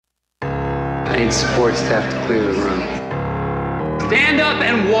need support staff to clear the room. Stand up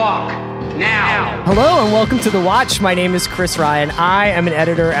and walk. Now. Hello and welcome to The Watch. My name is Chris Ryan. I am an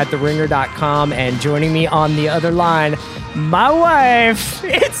editor at TheRinger.com, and joining me on the other line, my wife,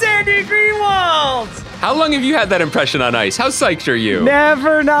 it's Andy Greenwald. How long have you had that impression on ice? How psyched are you?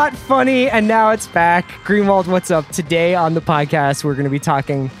 Never not funny, and now it's back. Greenwald, what's up? Today on the podcast, we're going to be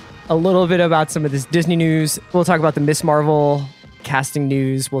talking a little bit about some of this Disney news. We'll talk about the Miss Marvel casting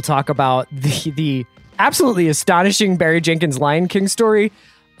news. We'll talk about the absolutely astonishing Barry Jenkins Lion King story.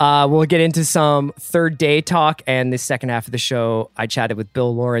 We'll get into some third day talk, and the second half of the show, I chatted with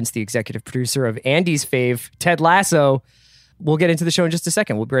Bill Lawrence, the executive producer of Andy's fave, Ted Lasso. We'll get into the show in just a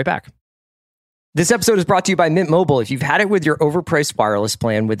second. We'll be right back. This episode is brought to you by Mint Mobile. If you've had it with your overpriced wireless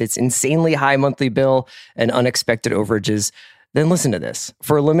plan with its insanely high monthly bill and unexpected overages, then listen to this.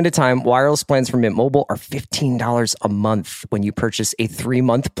 For a limited time, wireless plans from Mint Mobile are $15 a month when you purchase a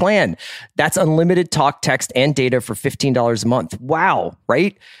 3-month plan. That's unlimited talk, text, and data for $15 a month. Wow,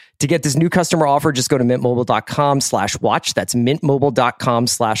 right? To get this new customer offer, just go to mintmobile.com/watch. That's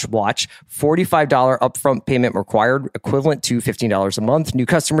mintmobile.com/watch. $45 upfront payment required, equivalent to $15 a month. New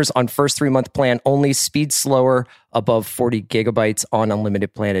customers on first 3-month plan only. Speed slower, above 40 gigabytes on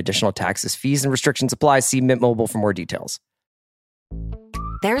unlimited plan. Additional taxes, fees, and restrictions apply. See Mint Mobile for more details.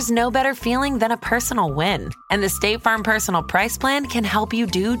 There's no better feeling than a personal win, and the State Farm Personal Price Plan can help you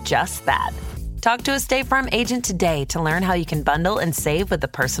do just that. Talk to a State Farm agent today to learn how you can bundle and save with the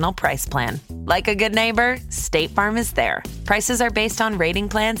Personal Price Plan. Like a good neighbor, State Farm is there. Prices are based on rating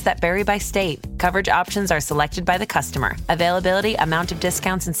plans that vary by state. Coverage options are selected by the customer. Availability, amount of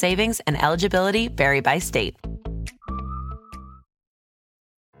discounts and savings, and eligibility vary by state.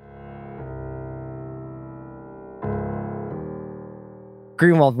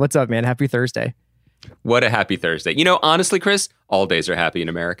 Greenwald, what's up, man? Happy Thursday. What a happy Thursday. You know, honestly, Chris, all days are happy in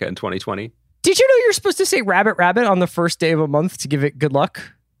America in 2020. Did you know you're supposed to say rabbit, rabbit on the first day of a month to give it good luck?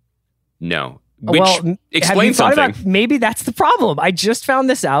 No. Which explains something. Maybe that's the problem. I just found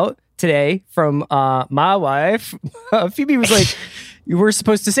this out today from my wife. Phoebe was like, you were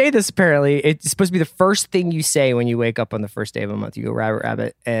supposed to say this apparently. It's supposed to be the first thing you say when you wake up on the first day of a month. You go rabbit,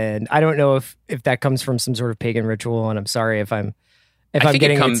 rabbit. And I don't know if that comes from some sort of pagan ritual, and I'm sorry if I'm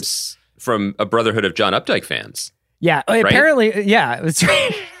getting it comes from a brotherhood of John Updike fans. Yeah, right? Apparently, yeah, that's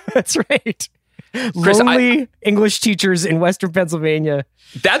right. That's right. Chris, lonely English teachers in Western Pennsylvania.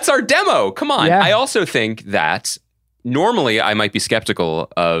 That's our demo. Come on. Yeah. I also think that normally I might be skeptical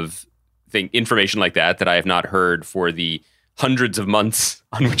of information like that I have not heard for the hundreds of months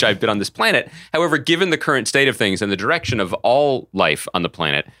on which I've been on this planet. However, given the current state of things and the direction of all life on the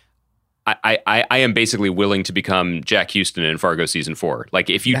planet, I am basically willing to become Jack Houston in Fargo season 4. Like,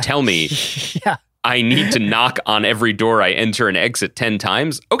 if you tell me I need to knock on every door I enter and exit 10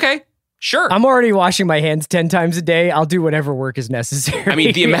 times, okay, sure. I'm already washing my hands 10 times a day. I'll do whatever work is necessary. I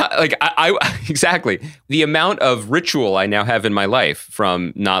mean, the amount, exactly. The amount of ritual I now have in my life,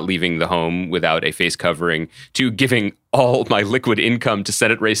 from not leaving the home without a face covering to giving all my liquid income to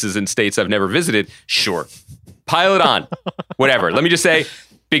Senate races in states I've never visited, sure. Pile it on. Whatever. Let me just say,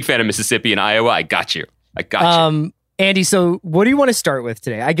 big fan of Mississippi and Iowa. I got you. Andy, so what do you want to start with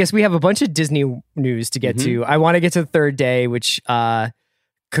today? I guess we have a bunch of Disney news to get to. I want to get to the third day, which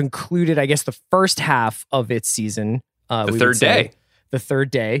concluded, I guess, the first half of its season. The third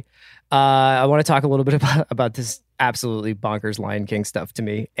day. I want to talk a little bit about this absolutely bonkers Lion King stuff to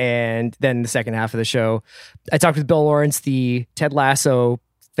me. And then the second half of the show, I talked with Bill Lawrence. The Ted Lasso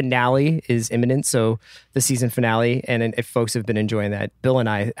finale is imminent, so the season finale, and if folks have been enjoying that, Bill and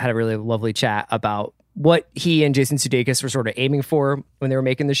I had a really lovely chat about what he and Jason Sudeikis were sort of aiming for when they were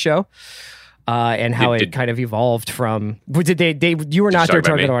making the show, and how it kind of evolved from. You were not their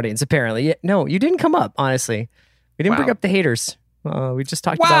target audience, apparently. No, you didn't come up. Honestly, we didn't bring up the haters. We just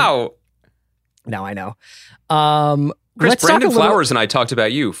talked about. Now I know. Chris, Brandon Flowers and I talked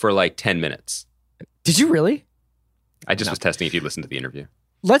about you for like 10 minutes. Did you really? I just was testing if you listened to the interview.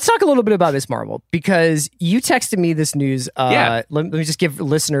 Let's talk a little bit about Miss Marvel, because you texted me this news. Let me just give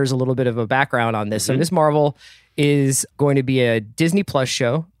listeners a little bit of a background on this. So Miss Marvel is going to be a Disney Plus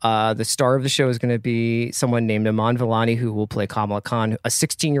show. The star of the show is going to be someone named Iman Vellani, who will play Kamala Khan, a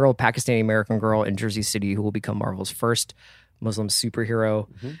 16-year-old Pakistani-American girl in Jersey City who will become Marvel's first Muslim superhero.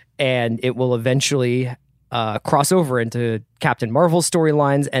 And it will eventually cross over into Captain Marvel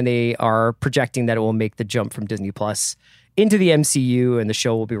storylines, and they are projecting that it will make the jump from Disney Plus into the MCU, and the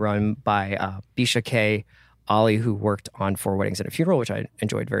show will be run by Bisha K. Ali, who worked on Four Weddings and a Funeral, which I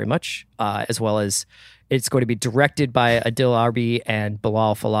enjoyed very much, as well as it's going to be directed by Adil Arbi and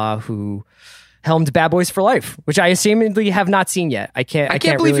Bilal Fallah, who helmed Bad Boys for Life, which I assumedly have not seen yet. I can't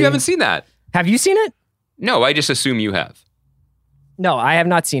believe you haven't seen that. Have you seen it? No, I just assume you have. No, I have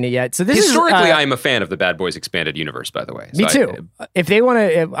not seen it yet. So this Historically, is, I'm a fan of the Bad Boys Expanded Universe, by the way. Me too. If they want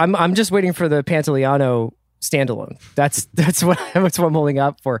to, I'm just waiting for the Pantoliano standalone. That's what I'm holding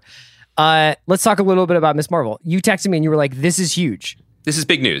up for. Let's talk a little bit about Ms. Marvel. You texted me and you were like, "This is huge. This is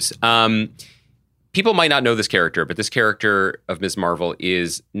big news." People might not know this character, but this character of Ms. Marvel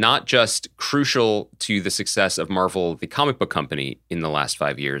is not just crucial to the success of Marvel, the comic book company, in the last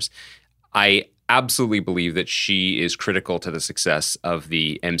 5 years. I absolutely believe that she is critical to the success of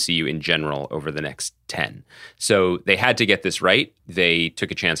the MCU in general over the next 10. So they had to get this right. They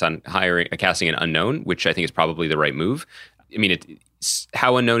took a chance on casting an unknown, which I think is probably the right move. I mean,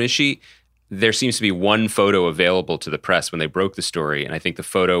 how unknown is she? There seems to be one photo available to the press when they broke the story, and I think the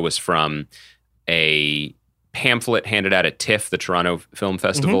photo was from a pamphlet handed out at TIFF, the Toronto Film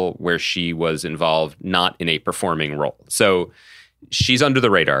Festival, where she was involved, not in a performing role. So she's under the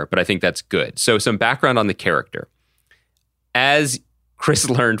radar, but I think that's good. So some background on the character. As Chris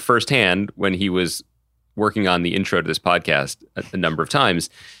learned firsthand when he was working on the intro to this podcast a number of times,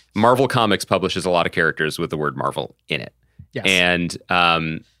 Marvel Comics publishes a lot of characters with the word Marvel in it. Yes.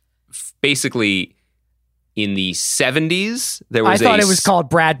 And basically in the 70s, there was I thought it was called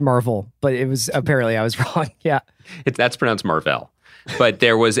Brad Marvel, but it was apparently I was wrong. Yeah. That's pronounced Marvel. But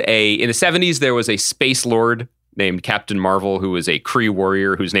in the 70s, there was a space lord named Captain Marvel, who was a Kree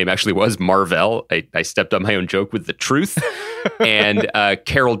warrior whose name actually was Marvel. I stepped on my own joke with the truth. And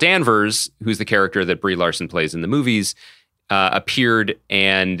Carol Danvers, who's the character that Brie Larson plays in the movies, appeared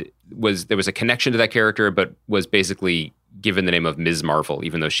and there was a connection to that character, but was basically given the name of Ms. Marvel,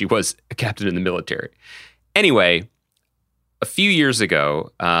 even though she was a captain in the military. Anyway, a few years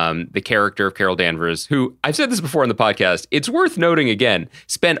ago, the character of Carol Danvers, who I've said this before on the podcast, it's worth noting again,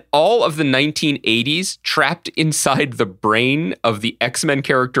 spent all of the 1980s trapped inside the brain of the X-Men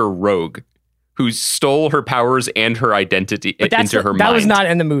character Rogue, who stole her powers and her identity into her mind. That was not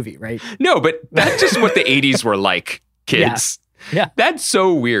in the movie, right? No, but that's just what the 80s were like, kids. Yeah. That's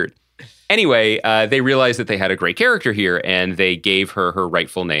so weird. Anyway, they realized that they had a great character here, and they gave her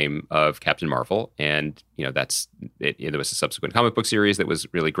rightful name of Captain Marvel. And, that's it. There was a subsequent comic book series that was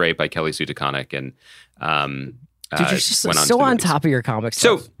really great by Kelly Sue DeConnick. And dude, you're just so on top of your comic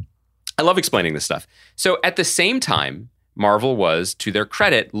stuff. So I love explaining this stuff. So at the same time, Marvel was, to their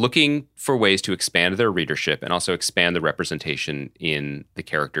credit, looking for ways to expand their readership and also expand the representation in the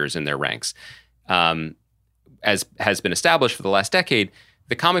characters in their ranks. As has been established for the last decade,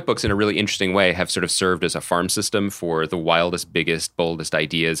 the comic books, in a really interesting way, have sort of served as a farm system for the wildest, biggest, boldest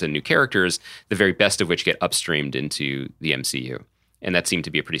ideas and new characters, the very best of which get upstreamed into the MCU. And that seemed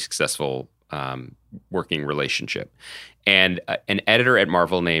to be a pretty successful working relationship. And an editor at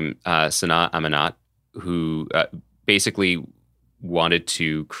Marvel named Sana Amanat, who basically wanted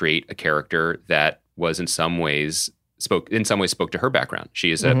to create a character that was in some ways spoke to her background.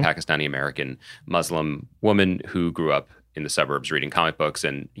 She is a Pakistani-American Muslim woman who grew up in the suburbs reading comic books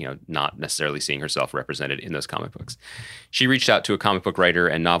and, not necessarily seeing herself represented in those comic books. She reached out to a comic book writer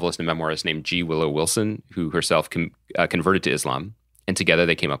and novelist and memoirist named G. Willow Wilson, who herself converted to Islam. And together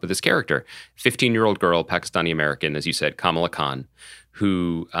they came up with this character, 15-year-old girl, Pakistani-American, as you said, Kamala Khan,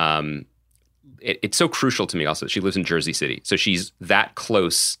 who it's so crucial to me also that she lives in Jersey City. So she's that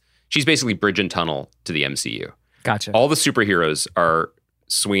close. She's basically bridge and tunnel to the MCU. Gotcha. All the superheroes are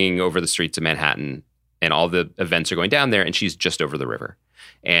swinging over the streets of Manhattan, and all the events are going down there, and she's just over the river.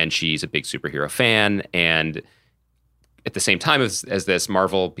 And she's a big superhero fan. And at the same time as this,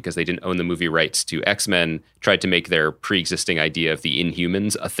 Marvel, because they didn't own the movie rights to X-Men, tried to make their pre-existing idea of the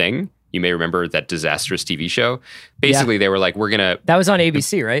Inhumans a thing. You may remember that disastrous TV show. Basically, They were like, we're going to... That was on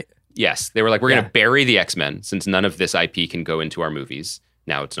ABC, right? Yes. They were like, we're going to bury the X-Men since none of this IP can go into our movies.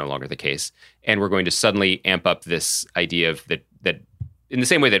 Now it's no longer the case. And we're going to suddenly amp up this idea of that in the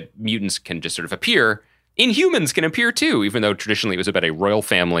same way that mutants can just sort of appear, Inhumans can appear too, even though traditionally it was about a royal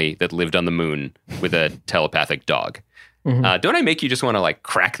family that lived on the moon with a telepathic dog. Mm-hmm. Don't I make you just want to like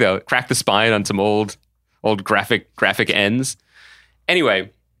crack the spine on some old graphic ends?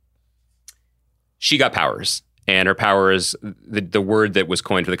 Anyway, she got powers, and her powers, the word that was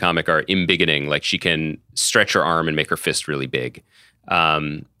coined for the comic are embiggening. Like she can stretch her arm and make her fist really big.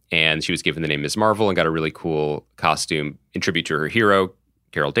 And she was given the name Ms. Marvel and got a really cool costume in tribute to her hero,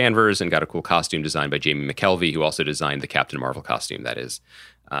 Carol Danvers, and got a cool costume designed by Jamie McKelvey, who also designed the Captain Marvel costume that is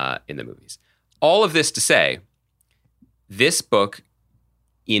in the movies. All of this to say, this book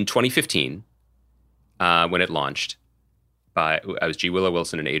in 2015, when it launched, I was G. Willow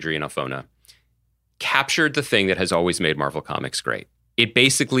Wilson and Adrian Alfona, captured the thing that has always made Marvel Comics great. It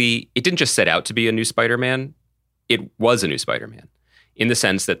didn't just set out to be a new Spider-Man. It was a new Spider-Man. in the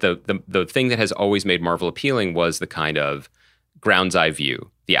sense that the thing that has always made Marvel appealing was the kind of ground's eye view,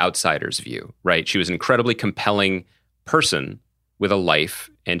 the outsider's view, right? She was an incredibly compelling person with a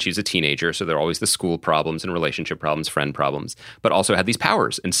life, and she's a teenager, so there are always the school problems and relationship problems, friend problems, but also had these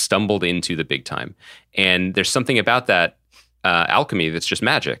powers and stumbled into the big time. And there's something about that alchemy that's just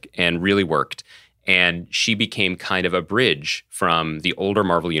magic and really worked. And she became kind of a bridge from the older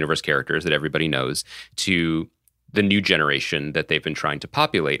Marvel Universe characters that everybody knows to the new generation that they've been trying to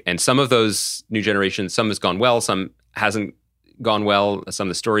populate. And some of those new generations, some has gone well, some hasn't gone well. Some of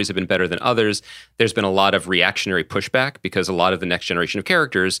the stories have been better than others. There's been a lot of reactionary pushback because a lot of the next generation of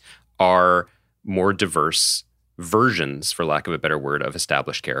characters are more diverse versions, for lack of a better word, of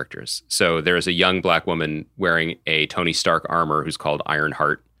established characters. So there is a young black woman wearing a Tony Stark armor who's called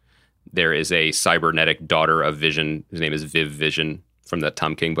Ironheart. There is a cybernetic daughter of Vision whose name is Viv Vision from that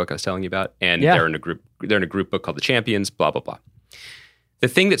Tom King book I was telling you about. And they're in a group book called The Champions, blah, blah, blah. The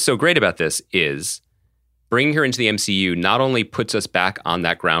thing that's so great about this is bringing her into the MCU not only puts us back on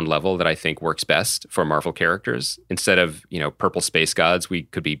that ground level that I think works best for Marvel characters. Instead of, purple space gods, we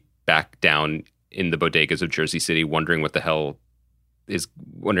could be back down in the bodegas of Jersey City wondering what the hell that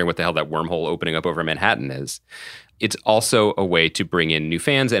wormhole opening up over Manhattan is. It's also a way to bring in new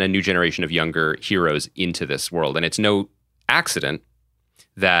fans and a new generation of younger heroes into this world. And it's no accident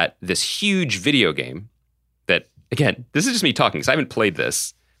that this huge video game that, again, this is just me talking because I haven't played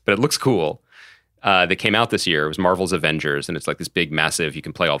this, but it looks cool, that came out this year. It was Marvel's Avengers, and it's like this big, massive, you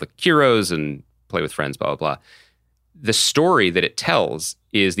can play all the heroes and play with friends, blah, blah, blah. The story that it tells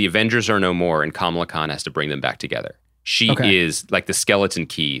is the Avengers are no more, and Kamala Khan has to bring them back together. She is like the skeleton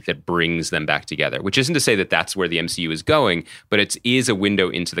key that brings them back together, which isn't to say that that's where the MCU is going, but it is a window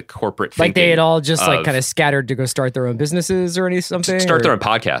into the corporate thinking. Like they had all just kind of scattered to go start their own businesses or something? Start their own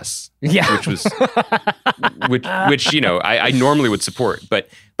podcasts. Yeah. Which was, which I normally would support. But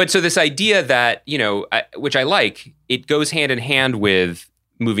so this idea that, which I like, it goes hand in hand with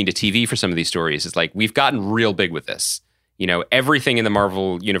moving to TV for some of these stories. It's like, we've gotten real big with this. Everything in the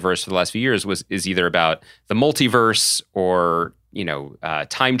Marvel universe for the last few years is either about the multiverse or,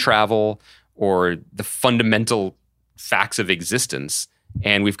 time travel or the fundamental facts of existence.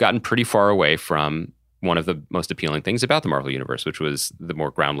 And we've gotten pretty far away from one of the most appealing things about the Marvel universe, which was the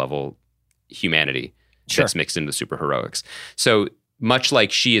more ground level humanity that's mixed into superheroics. So much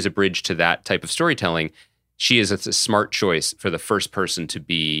like she is a bridge to that type of storytelling, she is a smart choice for the first person to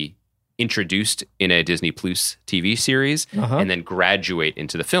be introduced in a Disney Plus TV series and then graduate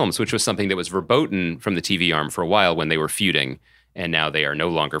into the films, which was something that was verboten from the TV arm for a while when they were feuding. And now they are no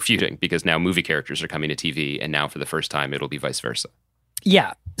longer feuding because now movie characters are coming to TV. And now for the first time, it'll be vice versa.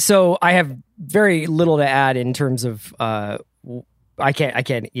 Yeah. So I have very little to add in terms of, I can't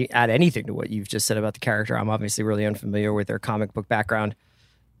add anything to what you've just said about the character. I'm obviously really unfamiliar with their comic book background,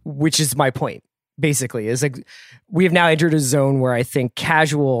 which is my point. Basically, is like we have now entered a zone where I think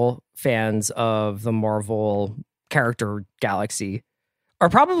casual fans of the Marvel character galaxy are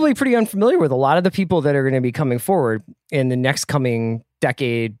probably pretty unfamiliar with a lot of the people that are going to be coming forward in the next coming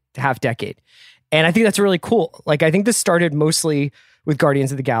half decade. And I think that's really cool. Like, I think this started mostly with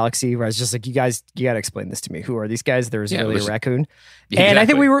Guardians of the Galaxy, where I was just like, you got to explain this to me. Who are these guys? There's really a raccoon. Yeah, and exactly. I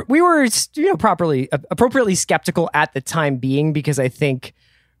think we were appropriately skeptical at the time being, because I think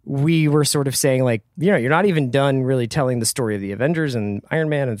we were sort of saying, like, you're not even done really telling the story of the Avengers and Iron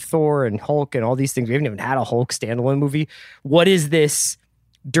Man and Thor and Hulk and all these things. We haven't even had a Hulk standalone movie. What is this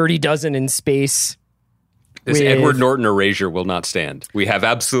Dirty Dozen in space? This Edward Norton erasure will not stand. We have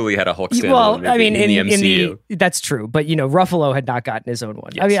absolutely had a Hulk standalone movie in the MCU. That's true. But, Ruffalo had not gotten his own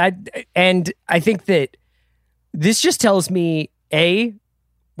one. Yes. I think that this just tells me,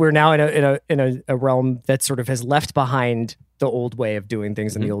 we're now in a realm that sort of has left behind the old way of doing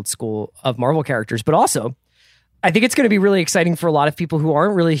things in the old school of Marvel characters. But also, I think it's going to be really exciting for a lot of people who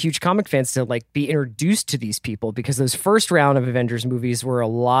aren't really huge comic fans to be introduced to these people, because those first round of Avengers movies were a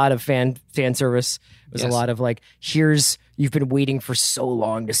lot of fan service. It was a lot of you've been waiting for so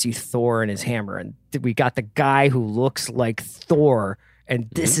long to see Thor and his hammer, and we got the guy who looks like Thor, and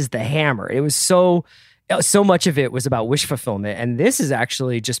this is the hammer. It was so much of it was about wish fulfillment, and this is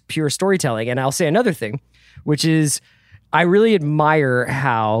actually just pure storytelling. And I'll say another thing, which is I really admire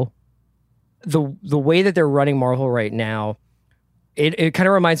how the way that they're running Marvel right now, it kind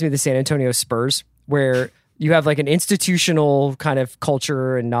of reminds me of the San Antonio Spurs, where you have an institutional kind of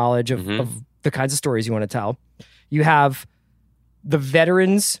culture and knowledge of the kinds of stories you want to tell. You have the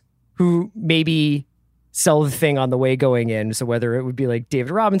veterans who maybe sell the thing on the way going in. So whether it would be like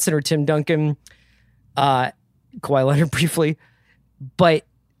David Robinson or Tim Duncan, Kawhi Leonard briefly, but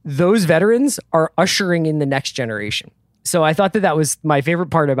those veterans are ushering in the next generation. So I thought that was my favorite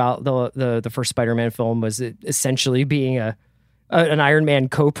part about the first Spider-Man film, was it essentially being an Iron Man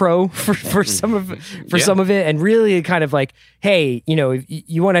co-pro for some of it, and really kind of like, hey,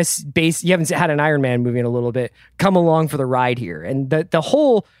 you want to you haven't had an Iron Man movie in a little bit, come along for the ride here. And the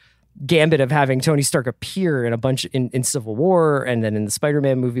whole gambit of having Tony Stark appear in a bunch in Civil War and then in the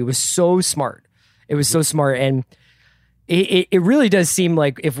Spider-Man movie was so smart. It was so smart, and it really does seem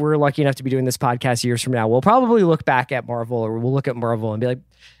like, if we're lucky enough to be doing this podcast years from now, we'll probably look back at Marvel, or we'll look at Marvel and be like,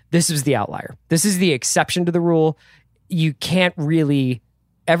 this is the outlier. This is the exception to the rule. You can't really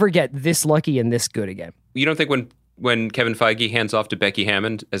ever get this lucky and this good again. You don't think when Kevin Feige hands off to Becky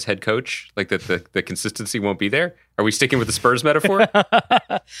Hammond as head coach, like that the consistency won't be there? Are we sticking with the Spurs metaphor?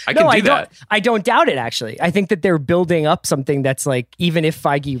 I don't doubt it, actually. I think that they're building up something that's like, even if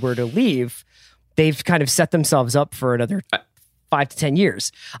Feige were to leave, they've kind of set themselves up for another 5 to 10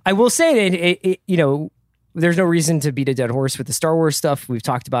 years. I will say that, there's no reason to beat a dead horse with the Star Wars stuff. We've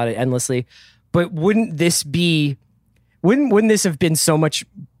talked about it endlessly. But wouldn't this have been so much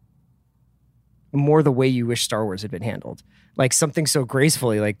more the way you wish Star Wars had been handled? Like something so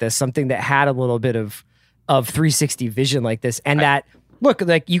gracefully like this, something that had a little bit of 360 vision like this. And look,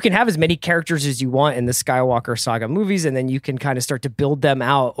 like, you can have as many characters as you want in the Skywalker saga movies, and then you can kind of start to build them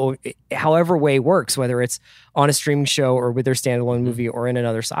out however way works, whether it's on a streaming show or with their standalone movie or in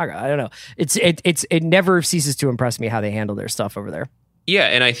another saga. I don't know. It never ceases to impress me how they handle their stuff over there. Yeah,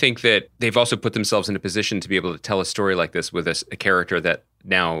 and I think that they've also put themselves in a position to be able to tell a story like this with a character that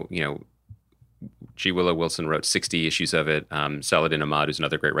now, G. Willow Wilson wrote 60 issues of it. Saladin Ahmad, who's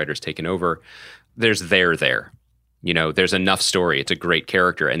another great writer, has taken over. There's there. There's enough story. It's a great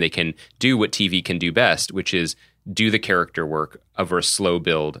character, and they can do what TV can do best, which is do the character work over a slow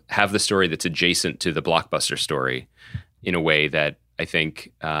build, have the story that's adjacent to the blockbuster story in a way that I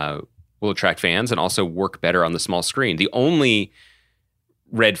think will attract fans and also work better on the small screen. The only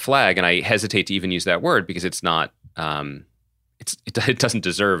red flag, and I hesitate to even use that word because it's not, it doesn't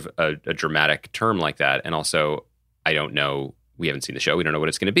deserve a dramatic term like that. And also, I don't know, we haven't seen the show. We don't know what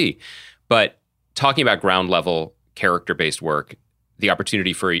it's going to be. But talking about ground level character-based work, the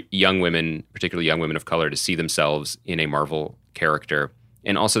opportunity for young women, particularly young women of color, to see themselves in a Marvel character,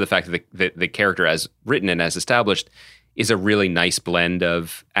 and also the fact that the character as written and as established is a really nice blend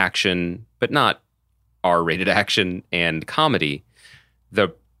of action, but not R-rated action and comedy.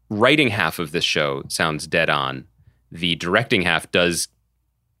 The writing half of this show sounds dead on. The directing half doesn't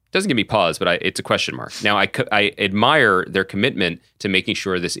give me pause, but it's a question mark. Now, I admire their commitment to making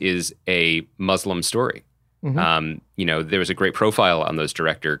sure this is a Muslim story. Mm-hmm. There was a great profile on those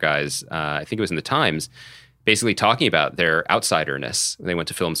director guys. I think it was in the Times, basically talking about their outsiderness. They went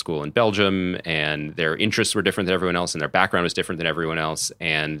to film school in Belgium, and their interests were different than everyone else, and their background was different than everyone else,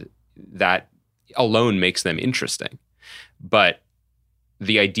 and that alone makes them interesting. But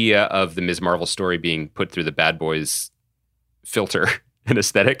the idea of the Ms. Marvel story being put through the Bad Boys filter and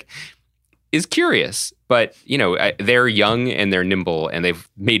aesthetic is curious. But, they're young and they're nimble, and they've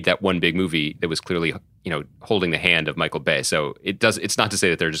made that one big movie that was clearly, holding the hand of Michael Bay. So it's not to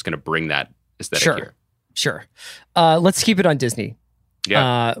say that they're just going to bring that aesthetic here. Sure. Let's keep it on Disney.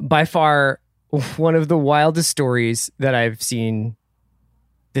 Yeah. By far, one of the wildest stories that I've seen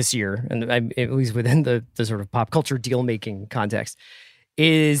this year, and at least within the sort of pop culture deal-making context,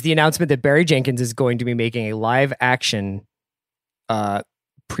 is the announcement that Barry Jenkins is going to be making a live-action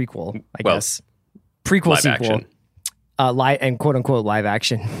prequel, I guess. Prequel sequel. Action. And quote-unquote live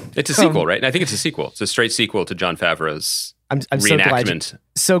action. It's a sequel, right? And I think it's a sequel. It's a straight sequel to Jon Favreau's reenactment.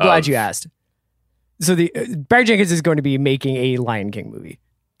 So glad you asked. So the Barry Jenkins is going to be making a Lion King movie.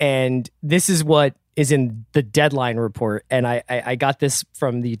 And this is what is in the Deadline report. And I got this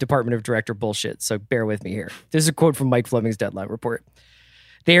from the Department of Director bullshit, so bear with me here. This is a quote from Mike Fleming's Deadline report.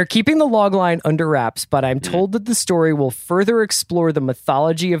 They are keeping the logline under wraps, but I'm told that the story will further explore the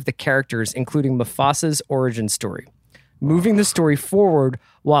mythology of the characters, including Mufasa's origin story. Moving the story forward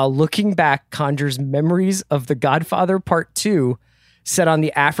while looking back conjures memories of The Godfather Part 2, set on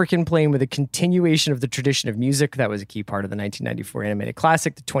the African plain with a continuation of the tradition of music that was a key part of the 1994 animated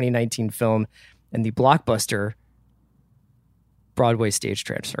classic, the 2019 film, and the blockbuster Broadway stage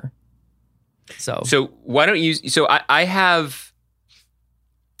transfer. So why don't you... So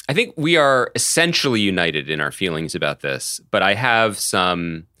I think we are essentially united in our feelings about this, but I have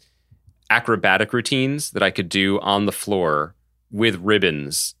some acrobatic routines that I could do on the floor with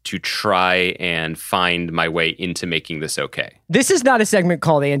ribbons to try and find my way into making this okay. This is not a segment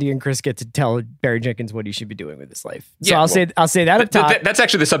called Andy and Chris get to tell Barry Jenkins what he should be doing with his life. So I'll say that up top. That's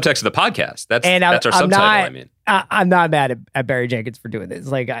actually the subtext of the podcast. That's our subtitle. I'm not mad at Barry Jenkins for doing this.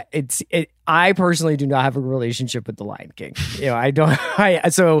 Like I personally do not have a relationship with the Lion King. I don't.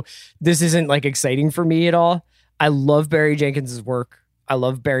 So this isn't like exciting for me at all. I love Barry Jenkins's work. I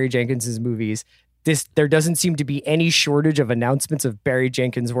love Barry Jenkins's movies. There doesn't seem to be any shortage of announcements of Barry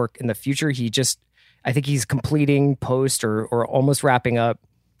Jenkins' work in the future. I think he's completing post or almost wrapping up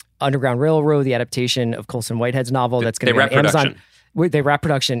Underground Railroad, the adaptation of Colson Whitehead's novel that's going to be on Amazon. They wrap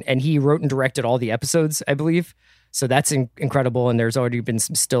production, and he wrote and directed all the episodes, I believe. So that's incredible. And there's already been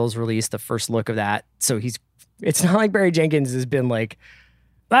some stills released, the first look of that. So it's not like Barry Jenkins has been like,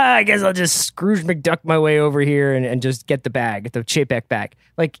 I guess I'll just Scrooge McDuck my way over here and just get the Chapek bag.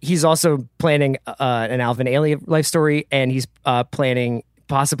 Like he's also planning an Alvin Ailey life story, and he's planning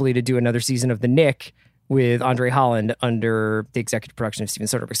possibly to do another season of The Nick with Andre Holland under the executive production of Steven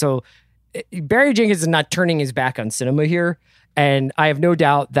Soderbergh. So Barry Jenkins is not turning his back on cinema here, and I have no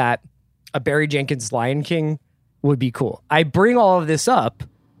doubt that a Barry Jenkins Lion King would be cool. I bring all of this up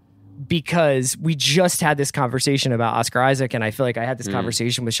because we just had this conversation about Oscar Isaac, and I feel like I had this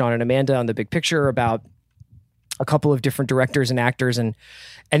conversation with Sean and Amanda on The Big Picture about a couple of different directors and actors and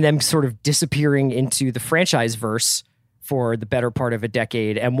them sort of disappearing into the franchise verse for the better part of a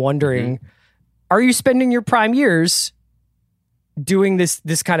decade, and wondering, are you spending your prime years doing this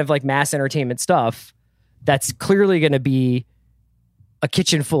kind of like mass entertainment stuff that's clearly going to be a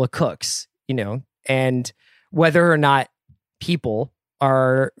kitchen full of cooks, and whether or not people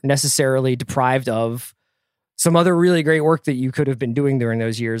are necessarily deprived of some other really great work that you could have been doing during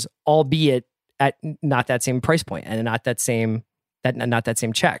those years, albeit at not that same price point and not that same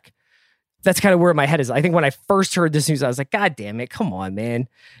check. That's kind of where my head is. I think when I first heard this news, I was like, God damn it, come on, man.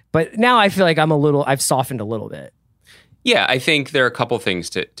 But now I feel like I've softened a little bit. Yeah, I think there are a couple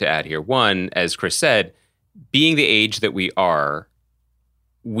things to add here. One, as Chris said, being the age that we are,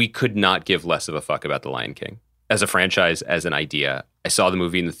 we could not give less of a fuck about The Lion King as a franchise, as an idea. I saw the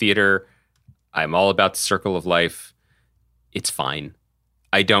movie in the theater. I'm all about the circle of life. It's fine.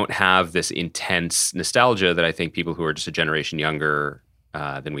 I don't have this intense nostalgia that I think people who are just a generation younger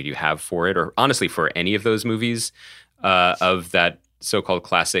than we do have for it, or honestly for any of those movies of that so-called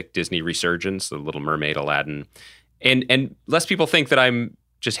classic Disney resurgence, The Little Mermaid, Aladdin. And less people think that I'm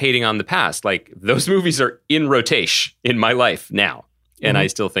just hating on the past. Like, those movies are in rotation in my life now, and I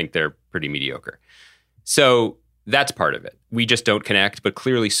still think they're pretty mediocre. So that's part of it. We just don't connect, but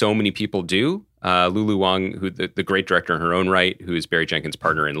clearly so many people do. Lulu Wang, who the great director in her own right, who is Barry Jenkins'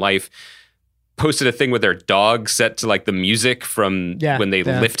 partner in life, posted a thing with their dog set to like the music from when they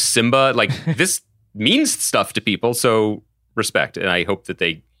lift Simba. Like, this means stuff to people, so respect. And I hope that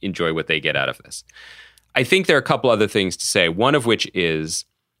they enjoy what they get out of this. I think there are a couple other things to say, one of which is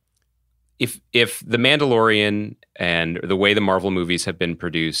if The Mandalorian and the way the Marvel movies have been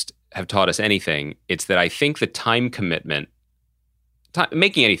produced have taught us anything, it's that I think the time commitment,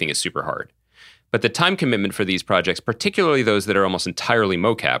 making anything is super hard, but the time commitment for these projects, particularly those that are almost entirely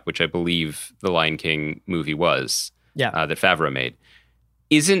mocap, which I believe the Lion King movie was, that Favreau made,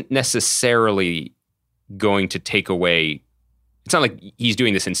 isn't necessarily going to take away. It's not like he's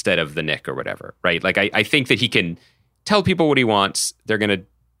doing this instead of The Nick or whatever, right? Like, I think that he can tell people what he wants. They're going to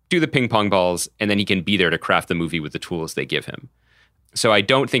do the ping pong balls, and then he can be there to craft the movie with the tools they give him. So I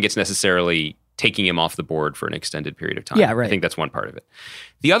don't think it's necessarily taking him off the board for an extended period of time. Yeah, right. I think that's one part of it.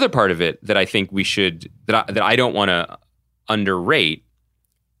 The other part of it that I think we should, that I don't want to underrate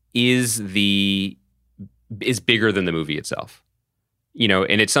is bigger than the movie itself.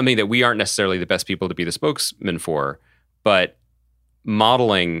 And it's something that we aren't necessarily the best people to be the spokesman for, but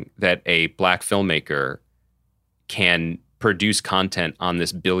modeling that a black filmmaker can produce content on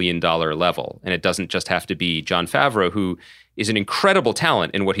this billion-dollar level. And it doesn't just have to be Jon Favreau, who is an incredible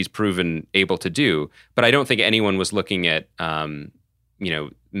talent in what he's proven able to do. But I don't think anyone was looking at,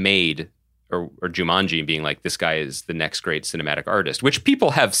 Made or Jumanji and being like, this guy is the next great cinematic artist, which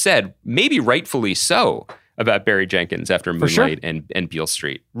people have said, maybe rightfully so, about Barry Jenkins after Moonlight and Beale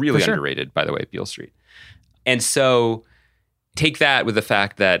Street. Really underrated, by the way, Beale Street. And so take that with the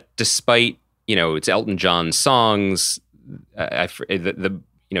fact that despite, it's Elton John's songs,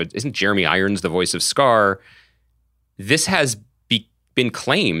 isn't Jeremy Irons the voice of Scar? This has been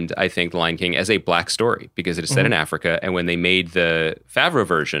claimed, I think, The Lion King, as a black story because it is set in Africa. And when they made the Favreau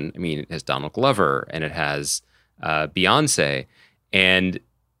version, it has Donald Glover and it has Beyonce, and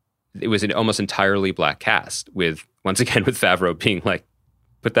it was an almost entirely black cast with Favreau being like,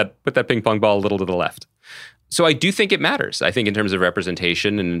 put that ping pong ball a little to the left. So I do think it matters. I think in terms of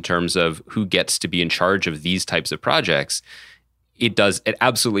representation and in terms of who gets to be in charge of these types of projects, it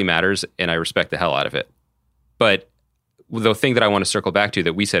absolutely matters, and I respect the hell out of it. But the thing that I want to circle back to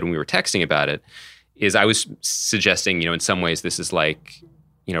that we said when we were texting about it is I was suggesting, in some ways this is like,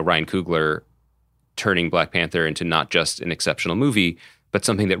 Ryan Coogler turning Black Panther into not just an exceptional movie, but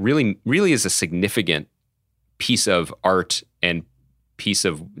something that really, really is a significant piece of art and piece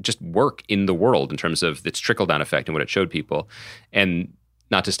of just work in the world in terms of its trickle-down effect and what it showed people. And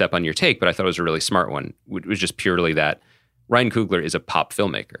not to step on your take, but I thought it was a really smart one. It was just purely that Ryan Coogler is a pop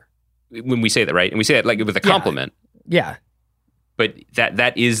filmmaker. When we say that, right? And we say it like with a compliment. Yeah. But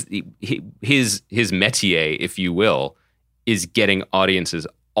that is his métier, if you will, is getting audiences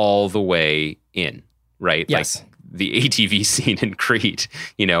all the way in, right? Yes. Like the ATV scene in Creed,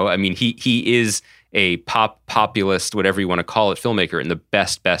 I mean, he is a populist, whatever you want to call it, filmmaker in the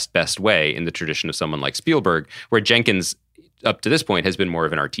best way in the tradition of someone like Spielberg, where Jenkins, up to this point, has been more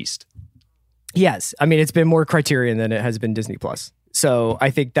of an artiste. Yes. I mean, it's been more Criterion than it has been Disney+. So I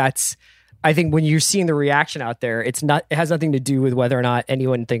think when you're seeing the reaction out there, it has nothing to do with whether or not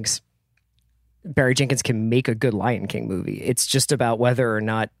anyone thinks Barry Jenkins can make a good Lion King movie. It's just about whether or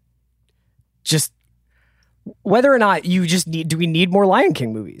not you just do we need more Lion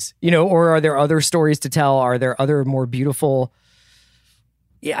King movies, or are there other stories to tell? Are there other more beautiful?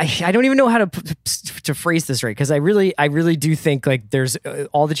 Yeah, I don't even know how to phrase this right, because I really do think like there's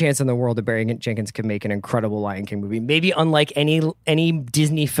all the chance in the world that Barry Jenkins can make an incredible Lion King movie, maybe unlike any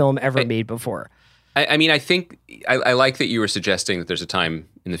Disney film ever made before. I mean, I think I like that you were suggesting that there's a time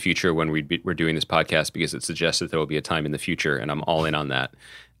in the future when we're doing this podcast, because it suggests that there will be a time in the future, and I'm all in on that.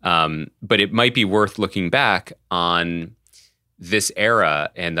 But it might be worth looking back on this era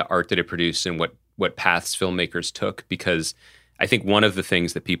and the art that it produced and what paths filmmakers took, because I think one of the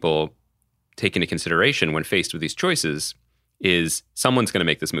things that people take into consideration when faced with these choices is someone's going to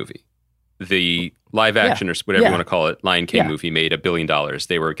make this movie. The live action or whatever you want to call it, Lion King movie made $1 billion.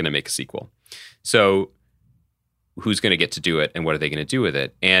 They were going to make a sequel. So who's going to get to do it, and what are they going to do with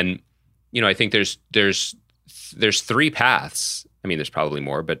it? And, I think there's three paths. I mean, there's probably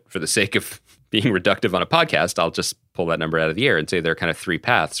more, but for the sake of being reductive on a podcast, I'll just pull that number out of the air and say there are kind of three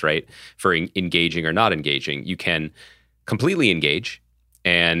paths, right? For engaging or not engaging. You can completely engage,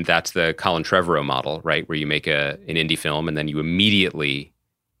 and that's the Colin Trevorrow model, right? Where you make an indie film and then you immediately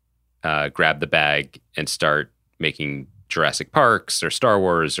grab the bag and start making Jurassic Parks or Star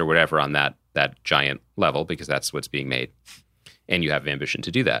Wars or whatever on that giant level, because that's what's being made. And you have ambition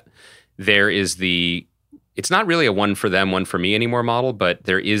to do that. There is it's not really a one for them, one for me anymore model, but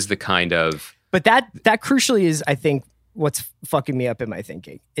there is the kind of... But that crucially is, I think, what's fucking me up in my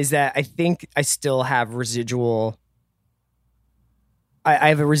thinking, is that I think I still have residual... I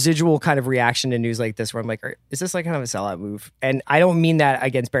have a residual kind of reaction to news like this where I'm like, is this like kind of a sellout move? And I don't mean that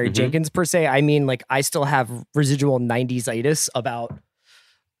against Barry Jenkins per se. I mean, like, I still have residual 90s-itis about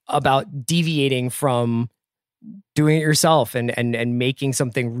deviating from doing it yourself and making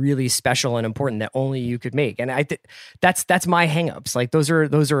something really special and important that only you could make. And that's my hangups. Like, those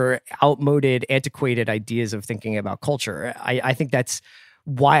are outmoded, antiquated ideas of thinking about culture. I think that's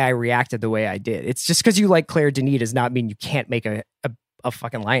why I reacted the way I did. It's just because you like Claire Denis does not mean you can't make a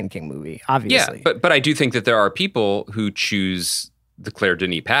fucking Lion King movie, obviously. Yeah, but I do think that there are people who choose the Claire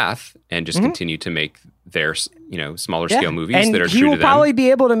Denis path and just continue to make their, smaller scale movies that are true to them. And he will probably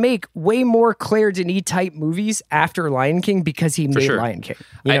be able to make way more Claire Denis type movies after Lion King because he made Lion King.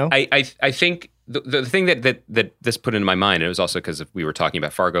 I think the thing that this put into my mind, and it was also because we were talking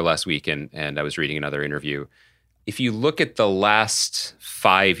about Fargo last week, and I was reading another interview. If you look at the last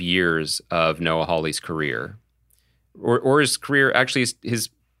 5 years of Noah Hawley's career, or his career, actually his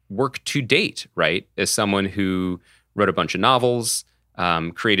work to date, right, as someone who wrote a bunch of novels,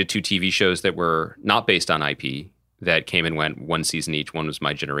 created 2 TV shows that were not based on IP, that came and went one season each. One was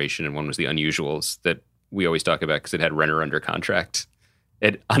My Generation and one was The Unusuals, that we always talk about because it had Renner under contract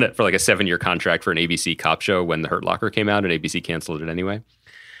for like a 7-year contract for an ABC cop show when The Hurt Locker came out, and ABC canceled it anyway.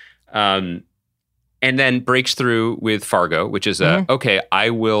 And then breaks through with Fargo, which is okay,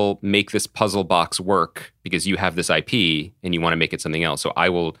 I will make this puzzle box work because you have this IP and you want to make it something else. So I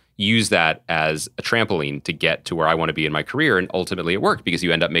will use that as a trampoline to get to where I want to be in my career. And ultimately it worked, because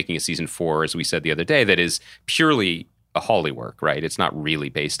you end up making a season 4, as we said the other day, that is purely a Hawley work, right? It's not really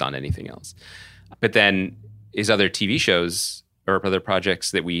based on anything else. But then his other TV shows or other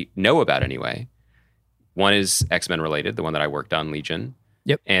projects that we know about anyway, one is X-Men related, the one that I worked on, Legion.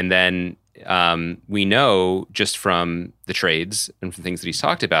 Yep. And then we know just from the trades and from things that he's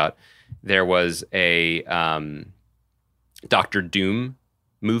talked about, there was a Doctor Doom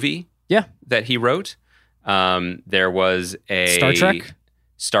movie that he wrote There was a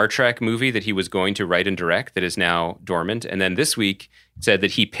Star Trek movie that he was going to write and direct that is now dormant. And then this week said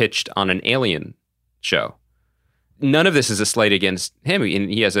that he pitched on an Alien show. None of this is a slight against him.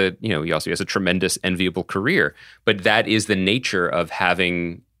 And he has he also has a tremendous, enviable career. But that is the nature of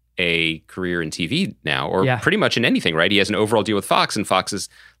having a career in TV now, or pretty much in anything, right? He has an overall deal with Fox, and Fox is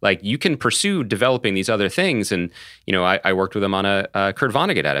like, you can pursue developing these other things. And, I worked with him on a Kurt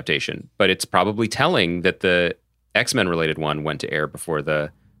Vonnegut adaptation, but it's probably telling that the X-Men related one went to air before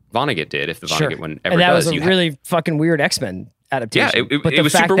the Vonnegut did, if the Vonnegut one ever does. And that was a really fucking weird X-Men adaptation. Yeah, it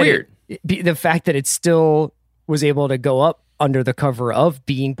was super weird. The fact that it still was able to go up under the cover of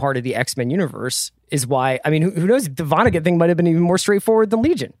being part of the X-Men universe is why, I mean, who knows? The Vonnegut thing might have been even more straightforward than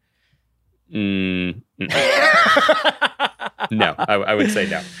Legion. No, I would say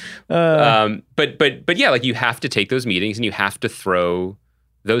no. But yeah, like, you have to take those meetings and you have to throw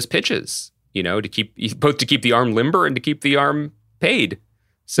those pitches, to keep the arm limber and to keep the arm paid.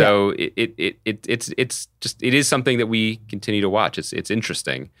 So it's just, it is something that we continue to watch. It's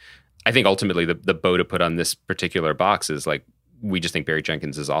interesting. I think ultimately the bow to put on this particular box is like, we just think Barry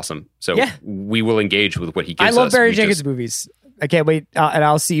Jenkins is awesome. So we will engage with what he gives us. I love Barry Jenkins movies. I can't wait, and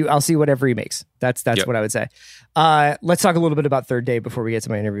I'll see whatever he makes. That's what I would say. Let's talk a little bit about Third Day before we get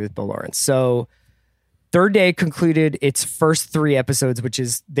to my interview with Bill Lawrence. So, Third Day concluded its first 3 episodes,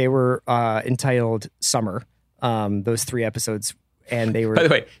 they were entitled Summer. Those 3 episodes, and they were, by the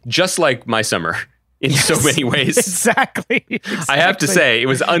way, just like my summer in so many ways. Exactly. I have to say, it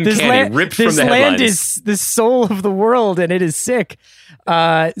was uncanny, ripped from the headlines. This land is the soul of the world, and it is sick.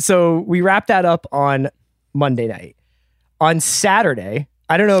 So we wrapped that up on Monday night. On Saturday,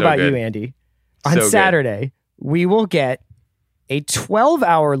 I don't know about you, Andy. On Saturday, we will get a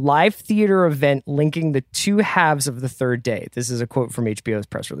 12-hour live theater event linking the 2 halves of the Third Day. This is a quote from HBO's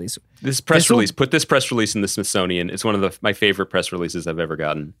press release. Put this press release in the Smithsonian. It's one of my favorite press releases I've ever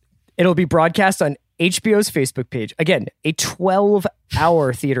gotten. It'll be broadcast on HBO's Facebook page. Again, a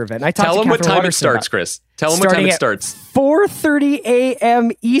 12-hour theater event. Tell them what time it starts, Chris. Tell them what time it starts. 4:30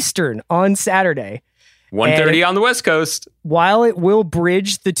 a.m. Eastern on Saturday. 1:30 on the West Coast. While it will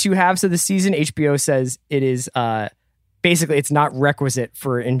bridge the 2 halves of the season, HBO says it is basically, it's not requisite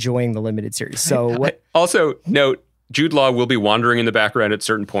for enjoying the limited series. So also note, Jude Law will be wandering in the background at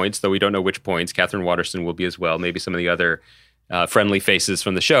certain points, though we don't know which points. Catherine Waterston will be as well. Maybe some of the other friendly faces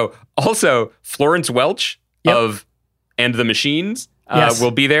from the show. Also, Florence Welch of And the Machines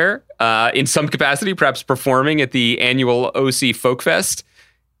will be there in some capacity, perhaps performing at the annual OC Folk Fest.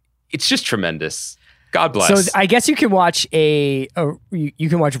 It's just tremendous. God bless. So I guess you can watch you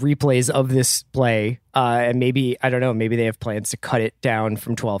can watch replays of this play, and maybe, I don't know, maybe they have plans to cut it down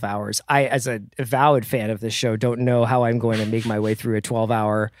from 12 hours. I, as a avowed fan of this show, don't know how I'm going to make my way through a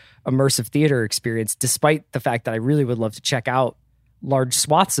 12-hour immersive theater experience, despite the fact that I really would love to check out large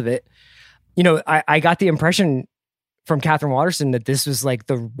swaths of it. I got the impression from Catherine Waterston that this was like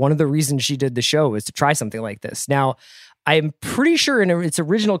one of the reasons she did the show was to try something like this. Now, I'm pretty sure in its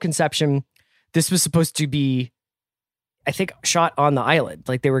original conception, this was supposed to be, I think, shot on the island.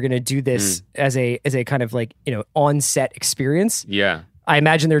 Like, they were going to do this as a kind of like, on-set experience. Yeah. I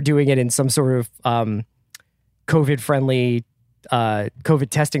imagine they're doing it in some sort of COVID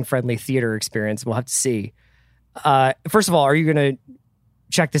testing-friendly theater experience. We'll have to see. First of all, are you going to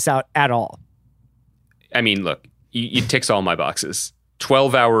check this out at all? I mean, look, it ticks all my boxes.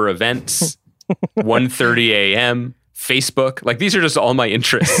 12-hour events, 1:30 a.m., Facebook, like, these are just all my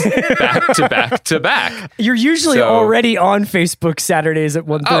interests back to back to back. You're usually already on Facebook Saturdays at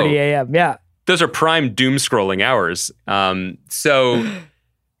 1:30 a.m. Yeah. Those are prime doom scrolling hours. Yeah,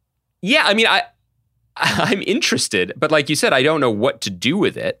 I mean, I'm interested, but like you said, I don't know what to do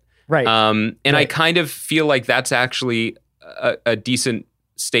with it. Right. I kind of feel like that's actually a decent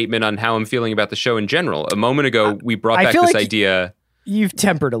statement on how I'm feeling about the show in general. A moment ago, we brought back this idea. You've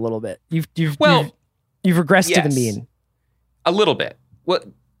tempered a little bit. You've regressed to the mean. A little bit. Well,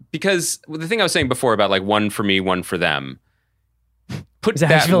 because the thing I was saying before about like one for me, one for them. Is that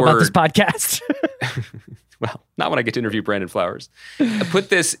how you feel about this podcast? Well, not when I get to interview Brandon Flowers. Put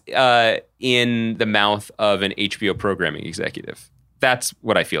this in the mouth of an HBO programming executive. That's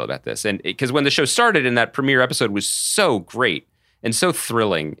what I feel about this. And because when the show started and that premiere episode was so great and so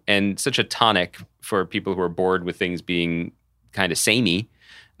thrilling and such a tonic for people who are bored with things being kind of samey,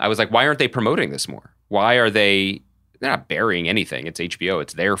 I was like, why aren't they promoting this more? Why are they're not burying anything. It's HBO.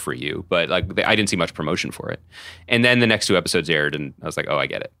 It's there for you. But like, I didn't see much promotion for it. And then the next 2 episodes aired and I was like, oh, I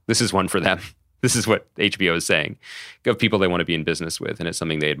get it. This is one for them. This is what HBO is saying of people they want to be in business with. And it's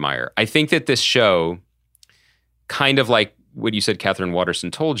something they admire. I think that this show, kind of like what you said Catherine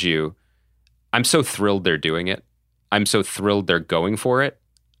Waterston told you, I'm so thrilled they're doing it. I'm so thrilled they're going for it.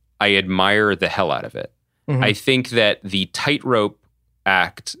 I admire the hell out of it. Mm-hmm. I think that the tightrope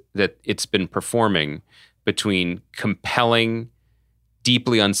act that it's been performing between compelling,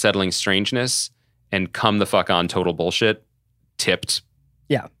 deeply unsettling strangeness and come the fuck on total bullshit tipped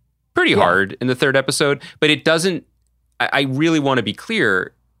pretty hard in the third episode. But it doesn't, I really want to be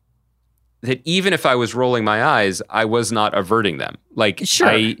clear that even if I was rolling my eyes, I was not averting them. Like, sure.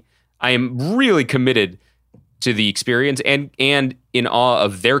 I am really committed to the experience and in awe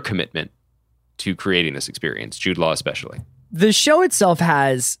of their commitment to creating this experience, Jude Law especially. The show itself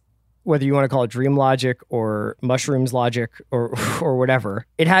has, whether you want to call it dream logic or mushrooms logic or whatever,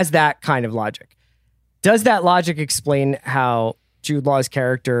 it has that kind of logic. Does that logic explain how Jude Law's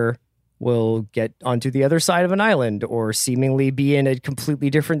character will get onto the other side of an island or seemingly be in a completely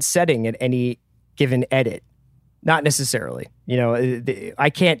different setting at any given edit? Not necessarily. You know,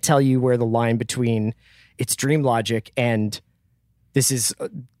 I can't tell you where the line between it's dream logic and this is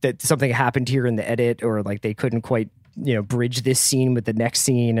that something happened here in the edit, or like they couldn't quite, you know, bridge this scene with the next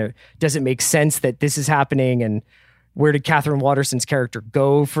scene, or does it make sense that this is happening, and where did Catherine Waterston's character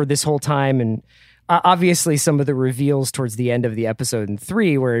go for this whole time? And obviously some of the reveals towards the end of the episode in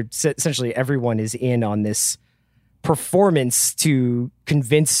 3, where essentially everyone is in on this performance to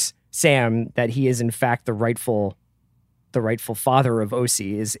convince Sam that he is in fact the rightful father of OC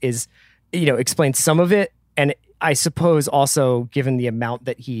is, you know, explains some of it. And I suppose also, given the amount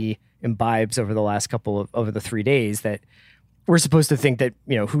that he imbibes over the last over the 3 days, that we're supposed to think that,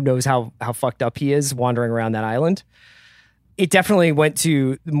 you know, who knows how fucked up he is wandering around that island. It definitely went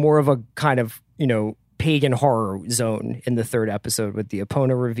to more of a kind of, you know, pagan horror zone in the third episode with the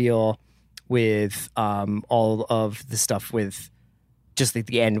Epona reveal, with all of the stuff with just like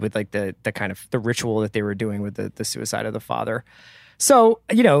the end with like the kind of the ritual that they were doing with the suicide of the father. So,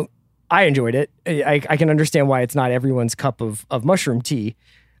 you know, I enjoyed it. I can understand why it's not everyone's cup of mushroom tea.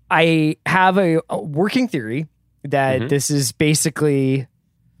 I have a working theory that this is basically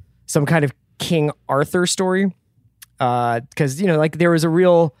some kind of King Arthur story. Because, you know, like there was a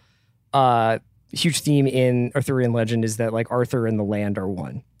real huge theme in Arthurian legend is that like Arthur and the land are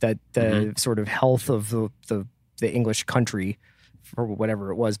one. That the sort of health of the English country, or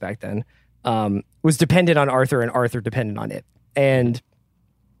whatever it was back then, was dependent on Arthur, and Arthur depended on it. And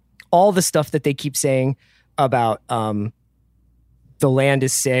all the stuff that they keep saying about the land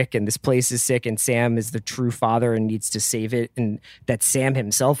is sick and this place is sick and Sam is the true father and needs to save it, and that Sam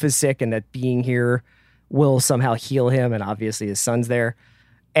himself is sick and that being here will somehow heal him, and obviously his son's there.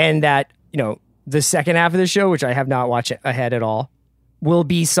 And that, you know, the second half of the show, which I have not watched ahead at all, will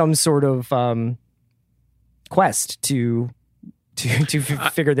be some sort of quest to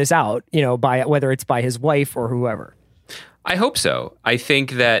figure this out, you know, by whether it's by his wife or whoever. I hope so. I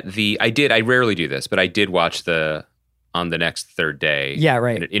think that I rarely do this, but I did watch On the Next Third Day. Yeah,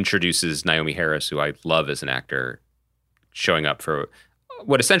 right. And it introduces Naomi Harris, who I love as an actor, showing up for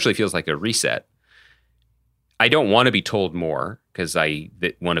what essentially feels like a reset. I don't want to be told more, because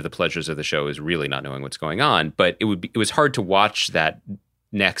one of the pleasures of the show is really not knowing what's going on, but it was hard to watch that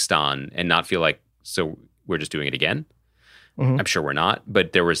next on and not feel like, so we're just doing it again. I'm sure we're not,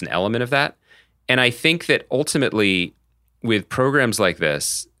 but there was an element of that. And I think that ultimately with programs like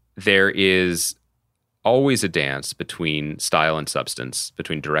this, there is always a dance between style and substance,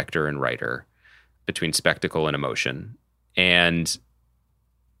 between director and writer, between spectacle and emotion. And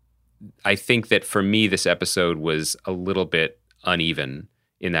I think that for me, this episode was a little bit uneven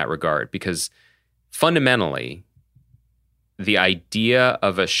in that regard, because fundamentally, the idea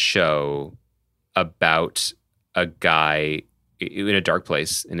of a show about a guy in a dark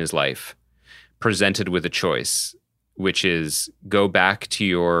place in his life presented with a choice, which is go back to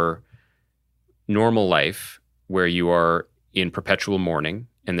your normal life where you are in perpetual mourning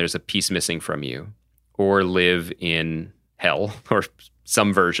and there's a piece missing from you, or live in hell or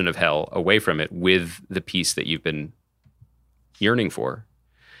some version of hell away from it with the piece that you've been yearning for.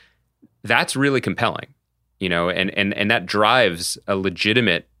 That's really compelling, you know, and that drives a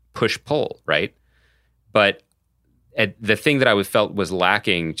legitimate push-pull, right? But the thing that I felt was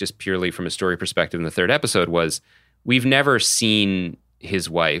lacking, just purely from a story perspective in the third episode, was we've never seen his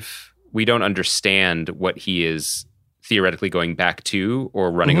wife. We don't understand what he is theoretically going back to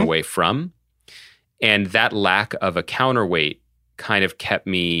or running away from. And that lack of a counterweight kind of kept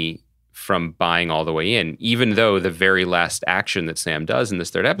me from buying all the way in, even though the very last action that Sam does in this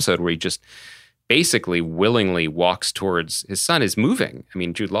third episode, where he just basically willingly walks towards his son, is moving. I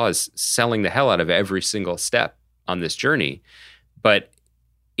mean, Jude Law is selling the hell out of every single step on this journey, but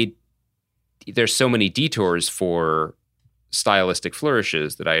there's so many detours for stylistic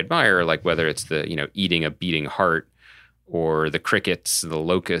flourishes that I admire, like whether it's the, eating a beating heart or the crickets, the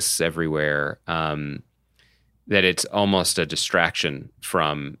locusts everywhere, that it's almost a distraction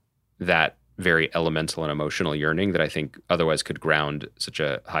from that very elemental and emotional yearning that I think otherwise could ground such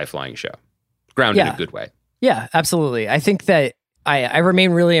a high-flying show. Ground in a good way. Yeah, absolutely. I think that I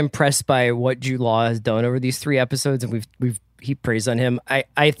remain really impressed by what Jude Law has done over these 3 episodes, and we've heaped praise on him.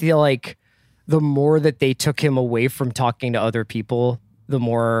 I feel like the more that they took him away from talking to other people, the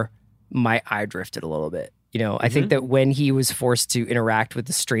more my eye drifted a little bit. I think that when he was forced to interact with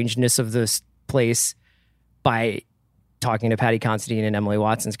the strangeness of this place by talking to Patty Considine and Emily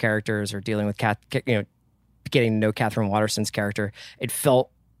Watson's characters, or dealing with getting to know Catherine Watterson's character, it felt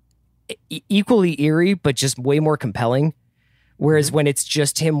equally eerie, but just way more compelling. Whereas when it's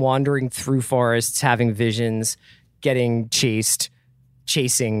just him wandering through forests, having visions, getting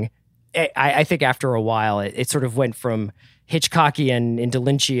chasing, I think after a while, it sort of went from Hitchcockian into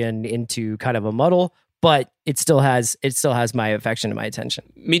Lynchian into kind of a muddle, but it still has my affection and my attention.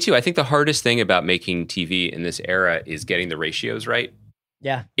 Me too. I think the hardest thing about making TV in this era is getting the ratios right.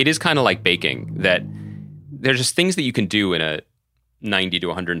 Yeah. It is kind of like baking, that there's just things that you can do in a 90 to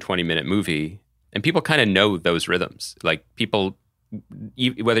 120 minute movie, and people kind of know those rhythms. Like people,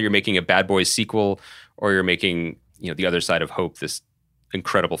 whether you're making a Bad Boys sequel or you're making, The Other Side of Hope, this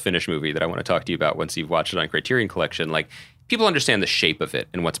incredible Finnish movie that I want to talk to you about once you've watched it on Criterion Collection, like people understand the shape of it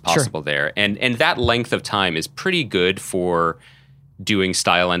and what's possible there. And that length of time is pretty good for doing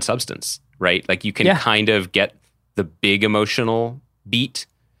style and substance, right? Like you can kind of get the big emotional beat,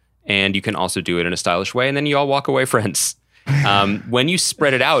 and you can also do it in a stylish way, and then you all walk away friends. When you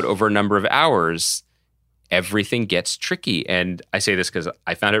spread it out over a number of hours, everything gets tricky. And I say this because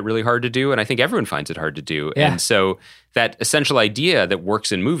I found it really hard to do, and I think everyone finds it hard to do. Yeah. And so that essential idea that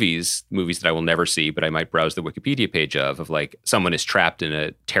works in movies that I will never see, but I might browse the Wikipedia page of like someone is trapped in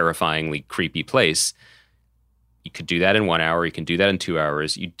a terrifyingly creepy place. You could do that in 1 hour. You can do that in 2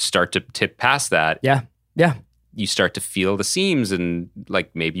 hours. You start to tip past that. Yeah. Yeah. You start to feel the seams, and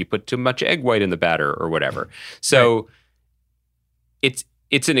like maybe you put too much egg white in the batter or whatever. So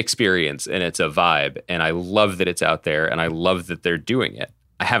it's an experience, and it's a vibe, and I love that it's out there, and I love that they're doing it.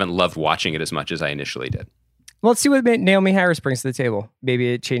 I haven't loved watching it as much as I initially did. Well, let's see what Naomi Harris brings to the table.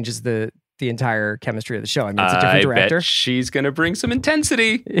 Maybe it changes the entire chemistry of the show. I mean, it's a different director. I bet she's going to bring some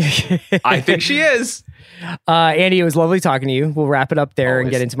intensity. I think she is. Andy, it was lovely talking to you. We'll wrap it up there Always.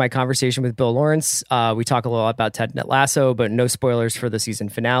 And get into my conversation with Bill Lawrence. We talk a little about Ted Lasso, but no spoilers for the season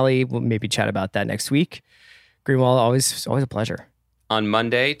finale. We'll maybe chat about that next week. Greenwald, always a pleasure. On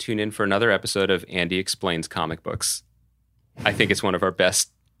Monday, tune in for another episode of Andy Explains Comic Books. I think it's one of our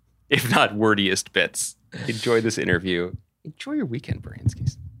best, if not wordiest bits. Enjoy this interview. Enjoy your weekend,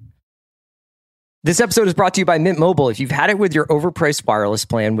 Baranskis. This episode is brought to you by Mint Mobile. If you've had it with your overpriced wireless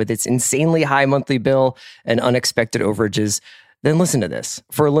plan with its insanely high monthly bill and unexpected overages, then listen to this.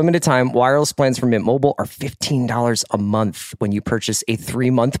 For a limited time, wireless plans from Mint Mobile are $15 a month when you purchase a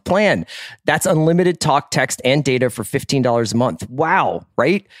 3-month plan. That's unlimited talk, text, and data for $15 a month. Wow,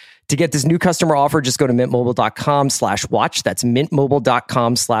 right? To get this new customer offer, just go to mintmobile.com/watch. That's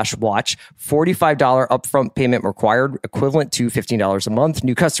mintmobile.com/watch. $45 upfront payment required, equivalent to $15 a month.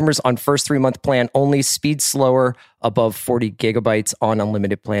 New customers on first 3-month plan only. Speed slower, above 40 gigabytes on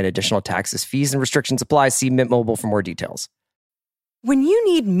unlimited plan. Additional taxes, fees, and restrictions apply. See Mint Mobile for more details. When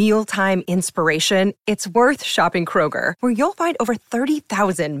you need mealtime inspiration, it's worth shopping Kroger, where you'll find over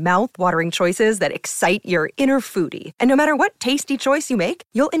 30,000 mouth-watering choices that excite your inner foodie. And no matter what tasty choice you make,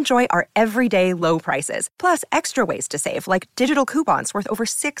 you'll enjoy our everyday low prices, plus extra ways to save, like digital coupons worth over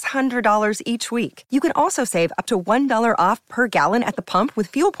 $600 each week. You can also save up to $1 off per gallon at the pump with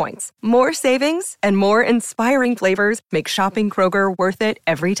fuel points. More savings and more inspiring flavors make shopping Kroger worth it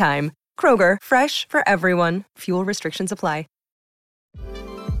every time. Kroger, fresh for everyone. Fuel restrictions apply.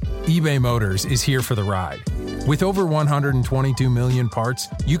 eBay Motors is here for the ride. With over 122 million parts,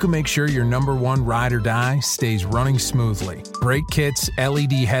 you can make sure your number one ride or die stays running smoothly. Brake kits,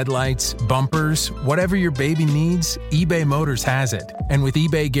 LED headlights, bumpers, whatever your baby needs, eBay Motors has it. And with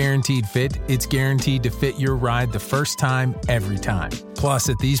eBay Guaranteed Fit, it's guaranteed to fit your ride the first time, every time. Plus,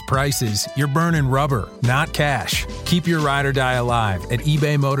 at these prices, you're burning rubber, not cash. Keep your ride or die alive at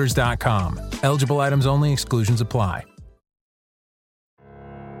ebaymotors.com. Eligible items only. Exclusions apply.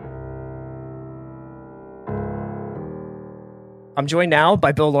 I'm joined now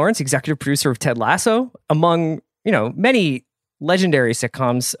by Bill Lawrence, executive producer of Ted Lasso. Among, many legendary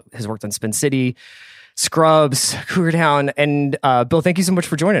sitcoms, has worked on Spin City, Scrubs, Cougar Town. And Bill, thank you so much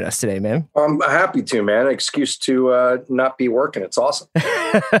for joining us today, man. I'm happy to, man. Excuse to not be working. It's awesome.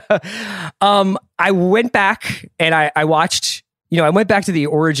 I went back and I watched, I went back to the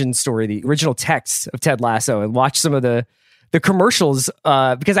origin story, the original text of Ted Lasso, and watched some of the commercials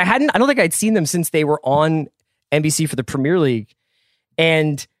because I don't think I'd seen them since they were on NBC for the Premier League.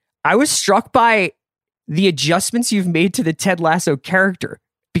 And I was struck by the adjustments you've made to the Ted Lasso character,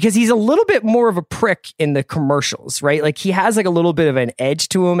 because he's a little bit more of a prick in the commercials, right? Like he has like a little bit of an edge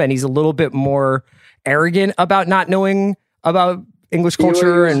to him, and he's a little bit more arrogant about not knowing about English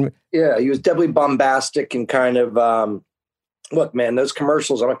culture. He was definitely bombastic and kind of, look, man, those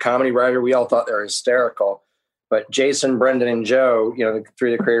commercials, I'm a comedy writer. We all thought they were hysterical, but Jason, Brendan, and Joe, the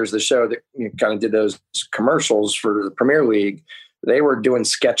three of the creators of the show that kind of did those commercials for the Premier League, they were doing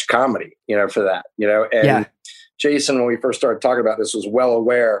sketch comedy, for that, and Jason, when we first started talking about this, was well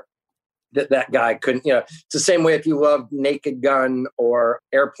aware that guy couldn't, it's the same way if you loved Naked Gun or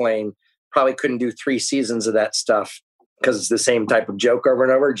Airplane, probably couldn't do 3 seasons of that stuff because it's the same type of joke over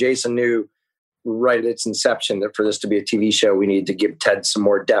and over. Jason knew right at its inception that for this to be a TV show, we needed to give Ted some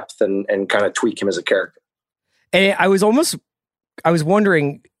more depth and kind of tweak him as a character. And I was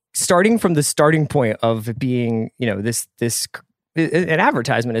wondering, starting from the starting point of it being, this an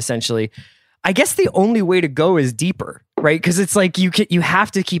advertisement essentially, I guess the only way to go is deeper, right? Because it's like you have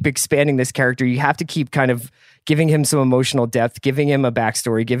to keep expanding this character. You have to keep kind of giving him some emotional depth, giving him a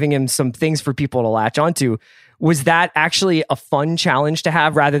backstory, giving him some things for people to latch onto. Was that actually a fun challenge to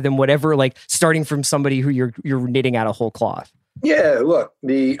have, rather than whatever, like starting from somebody who you're knitting out of whole cloth? Yeah, look,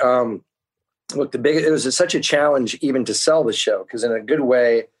 it was such a challenge even to sell the show, because in a good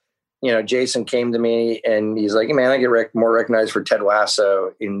way, Jason came to me and he's like, man, I get more recognized for Ted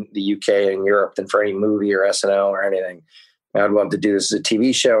Lasso in the UK and Europe than for any movie or SNL or anything. I'd love to do this as a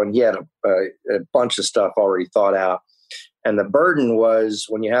TV show. And he had a bunch of stuff already thought out. And the burden was,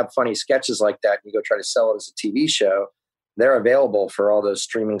 when you have funny sketches like that, and you go try to sell it as a TV show, they're available for all those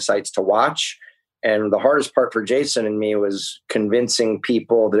streaming sites to watch. And the hardest part for Jason and me was convincing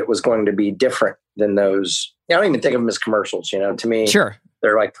people that it was going to be different than those. I don't even think of them as commercials, to me. Sure.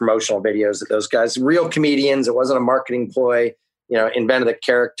 They're like promotional videos that those guys, real comedians. It wasn't a marketing ploy, invented the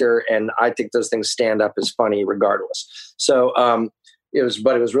character. And I think those things stand up as funny regardless. So it was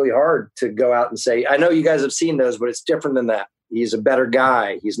really hard to go out and say, I know you guys have seen those, but it's different than that. He's a better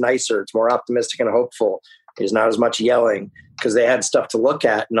guy. He's nicer. It's more optimistic and hopeful. He's not as much yelling, because they had stuff to look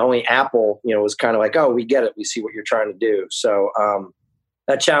at. And only Apple, was kind of like, oh, we get it. We see what you're trying to do. So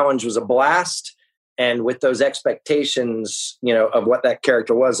that challenge was a blast. And with those expectations, of what that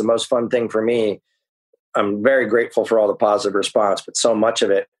character was, the most fun thing for me, I'm very grateful for all the positive response, but so much of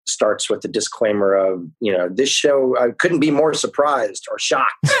it starts with the disclaimer of, this show, I couldn't be more surprised or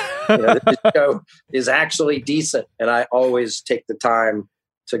shocked. This show is actually decent. And I always take the time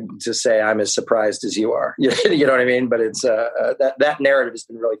to say I'm as surprised as you are. You know what I mean? But it's that narrative has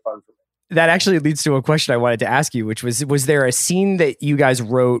been really fun for me. That actually leads to a question I wanted to ask you, which was there a scene that you guys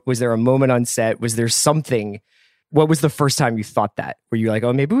wrote? Was there a moment on set? Was there something? What was the first time you thought that? Were you like,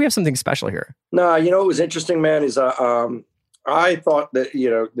 oh, maybe we have something special here? No, what was interesting, man, is I thought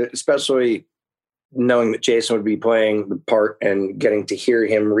that, especially knowing that Jason would be playing the part and getting to hear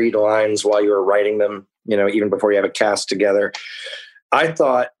him read lines while you were writing them, even before you have a cast together. I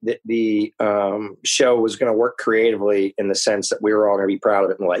thought that the show was going to work creatively in the sense that we were all going to be proud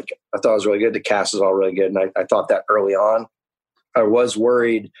of it and like it. I thought it was really good. The cast is all really good. And I thought that early on. I was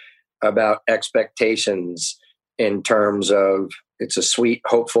worried about expectations in terms of it's a sweet,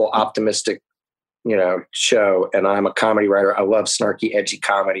 hopeful, optimistic, show. And I'm a comedy writer. I love snarky, edgy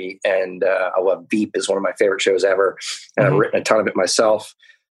comedy. And I love Veep is one of my favorite shows ever. And I've written a ton of it myself,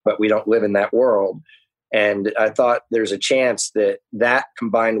 but we don't live in that world. And I thought there's a chance that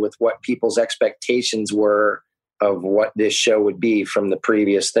combined with what people's expectations were of what this show would be from the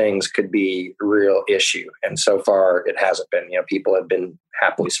previous things could be a real issue. And so far it hasn't been. People have been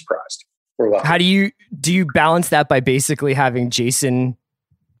happily surprised. We're lucky. How do you balance that by basically having Jason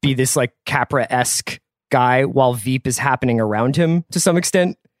be this like Capra-esque guy while Veep is happening around him to some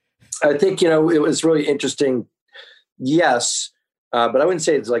extent? I think, it was really interesting. Yes. But I wouldn't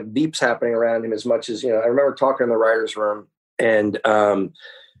say it's like Veep's happening around him as much as, I remember talking in the writer's room and,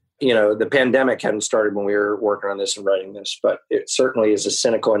 the pandemic hadn't started when we were working on this and writing this, but it certainly is a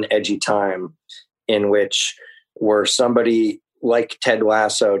cynical and edgy time in which were somebody like Ted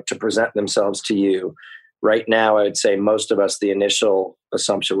Lasso to present themselves to you. Right now, I would say most of us, the initial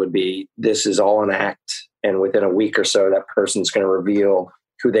assumption would be this is all an act. And within a week or so, that person's going to reveal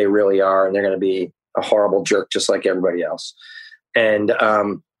who they really are. And they're going to be a horrible jerk, just like everybody else. And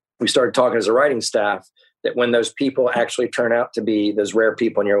we started talking as a writing staff that when those people actually turn out to be those rare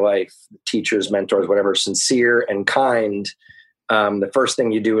people in your life, teachers, mentors, whatever, sincere and kind, the first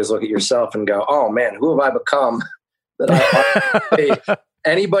thing you do is look at yourself and go, oh man, who have I become that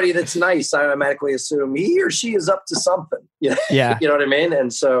anybody that's nice, I automatically assume he or she is up to something. Yeah. You know what I mean?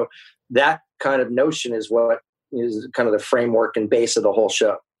 And so that kind of notion is what is kind of the framework and base of the whole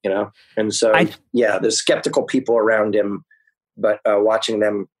show, And so, there's skeptical people around him, but watching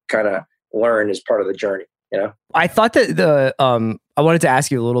them kind of learn is part of the journey. I thought that I wanted to ask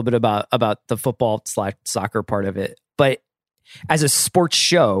you a little bit about the football/soccer part of it, but as a sports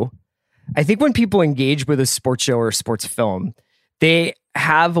show, I think when people engage with a sports show or a sports film, they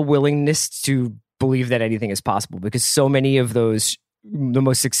have a willingness to believe that anything is possible, because so many of the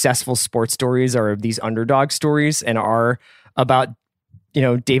most successful sports stories are these underdog stories and are about,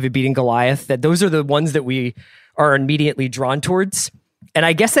 David beating Goliath, that those are the ones that we are immediately drawn towards. And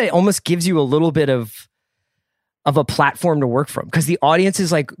I guess that almost gives you a little bit of a platform to work from, because the audience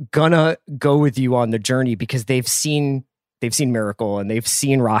is like gonna go with you on the journey because they've seen Miracle and they've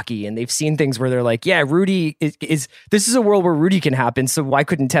seen Rocky and they've seen things where they're like, yeah, Rudy is this is a world where Rudy can happen. So why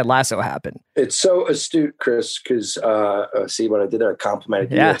couldn't Ted Lasso happen? It's so astute, Chris, because see what I did there? I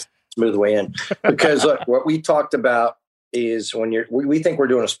complimented you. Smooth way in. Because look, what we talked about is when we think we're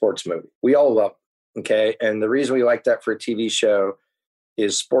doing a sports movie. We all love it, okay? And the reason we like that for a TV show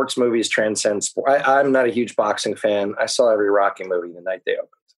is sports movies transcend sport. I'm not a huge boxing fan. I saw every Rocky movie the night they opened,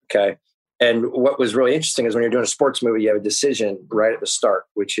 okay? And what was really interesting is when you're doing a sports movie, you have a decision right at the start,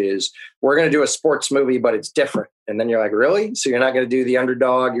 which is we're going to do a sports movie, but it's different. And then you're like, really? So you're not going to do the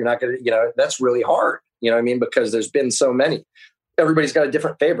underdog? You're not going to, that's really hard. You know what I mean? Because there's been so many. Everybody's got a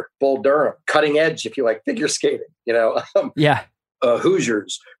different favorite. Bull Durham, Cutting Edge, if you like figure skating,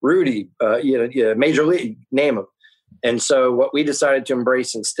 Hoosiers, Rudy, Major League, name them. And so what we decided to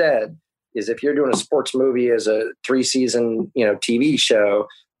embrace instead is if you're doing a sports movie as a 3-season, TV show,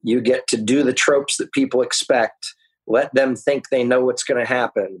 you get to do the tropes that people expect, let them think they know what's going to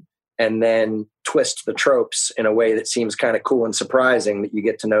happen, and then twist the tropes in a way that seems kind of cool and surprising that you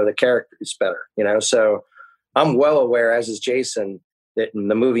get to know the characters better, So I'm well aware, as is Jason, that in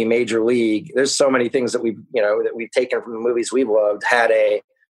the movie Major League, there's so many things that we've taken from the movies we've loved, had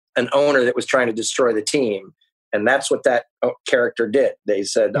an owner that was trying to destroy the team. And that's what that character did. They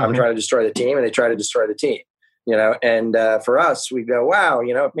said, I'm trying to destroy the team, and they try to destroy the team. And for us, we go, wow,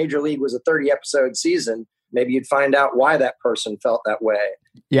 if Major League was a 30-episode season, maybe you'd find out why that person felt that way.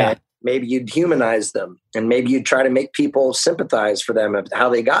 Yeah. And maybe you'd humanize them, and maybe you'd try to make people sympathize for them of how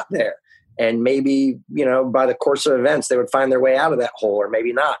they got there. And maybe, by the course of events, they would find their way out of that hole, or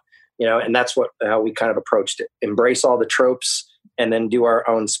maybe not, and that's how we kind of approached it. Embrace all the tropes and then do our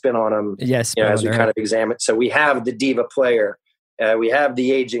own spin on them. Yes. As we kind of examine. So we have the diva player, we have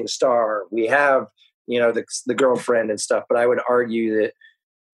the aging star, we have, the girlfriend and stuff. But I would argue that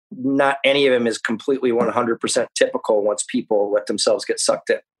not any of them is completely 100% typical once people let themselves get sucked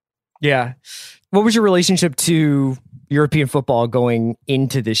in. Yeah. What was your relationship to European football going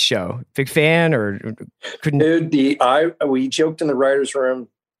into this show? Big fan or couldn't? Dude, we joked in the writer's room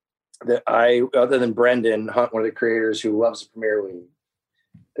that other than Brendan Hunt, one of the creators who loves the Premier League,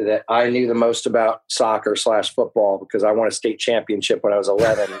 that I knew the most about soccer/football because I won a state championship when I was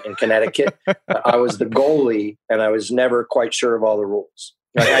 11 in Connecticut. I was the goalie, and I was never quite sure of all the rules.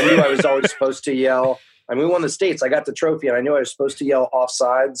 Like, I knew I was always supposed to yell. I mean, we won the states. I got the trophy, and I knew I was supposed to yell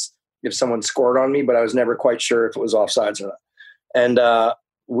offsides if someone scored on me, but I was never quite sure if it was offsides or not. And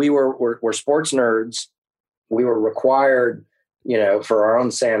we're sports nerds. We were required, for our own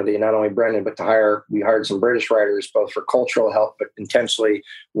sanity, not only Brendan, but we hired some British writers, both for cultural help, but intentionally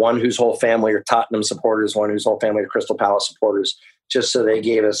one whose whole family are Tottenham supporters, one whose whole family are Crystal Palace supporters, just so they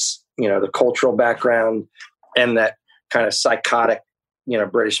gave us, the cultural background and that kind of psychotic,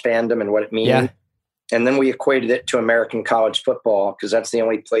 British fandom and what it means. Yeah. And then we equated it to American college football because that's the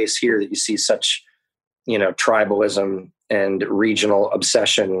only place here that you see such, tribalism and regional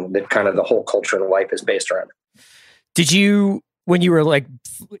obsession that kind of the whole culture and life is based around it. Did you, when you were like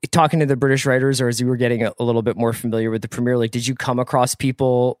talking to the British writers, or as you were getting a little bit more familiar with the Premier League, did you come across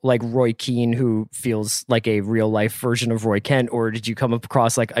people like Roy Keane, who feels like a real life version of Roy Kent? Or did you come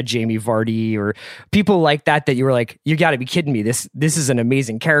across like a Jamie Vardy or people like that you were like, you got to be kidding me. This is an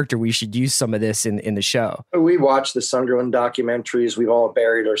amazing character. We should use some of this in the show. We watch the Sunderland documentaries. We've all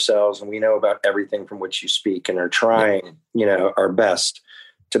buried ourselves and we know about everything from which you speak and are trying, our best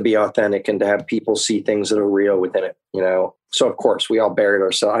to be authentic and to have people see things that are real within it, So, of course, we all buried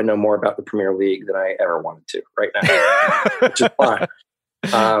ourselves. I know more about the Premier League than I ever wanted to right now, which is fine.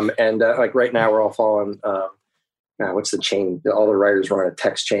 And like right now, we're all following what's the chain? All the writers were on a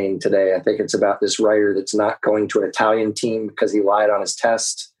text chain today. I think it's about this writer that's not going to an Italian team because he lied on his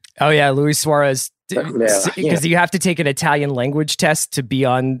test. Oh yeah, Luis Suarez. Because you have to take an Italian language test to be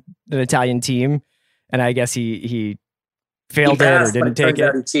on an Italian team, and I guess he failed passed, it or didn't take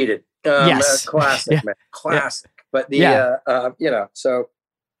it. He cheated. Yes, classic, man, classic. But the so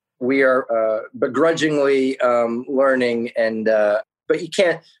we are begrudgingly learning, and but you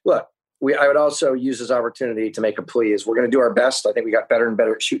can't look. I would also use this opportunity to make a plea. Is we're going to do our best. I think we got better and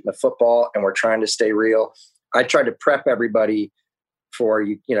better at shooting the football, and we're trying to stay real. I tried to prep everybody for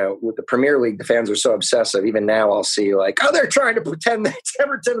with the Premier League, the fans are so obsessive. Even now I'll see they're trying to pretend that it's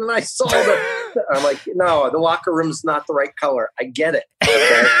Everton and I saw them. I'm like, no, the locker room's not the right color. I get it.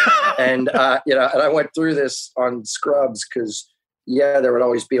 Okay? And, and I went through this on Scrubs because, there would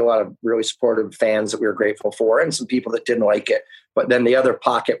always be a lot of really supportive fans that we were grateful for and some people that didn't like it. But then the other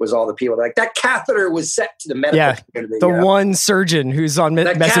pocket was all the people like, that catheter was set to the medical community. The one surgeon who's on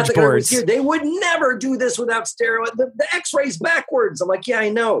message boards. They would never do this without steroid. The x-rays backwards. I'm like, I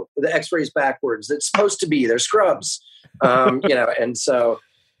know the x-rays backwards. It's supposed to be. They're scrubs. And so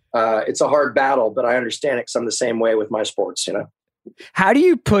it's a hard battle, but I understand it because I'm the same way with my sports, How do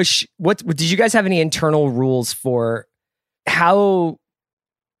you push, did you guys have any internal rules for how,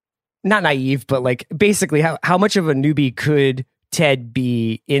 not naive, but basically how much of a newbie could Ted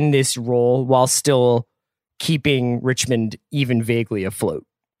be in this role while still keeping Richmond even vaguely afloat?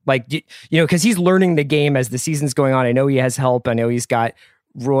 Because he's learning the game as the season's going on. I know he has help. I know he's got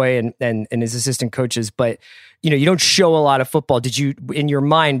Roy and his assistant coaches, but you don't show a lot of football. In your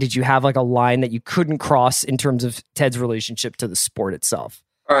mind, did you have a line that you couldn't cross in terms of Ted's relationship to the sport itself?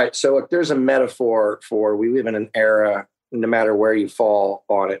 All right. So look, there's a metaphor for we live in an era, no matter where you fall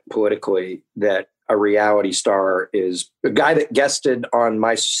on it politically, that a reality star is the guy that guested on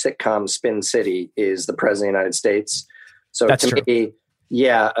my sitcom Spin City is the president of the United States. So that's to true. me,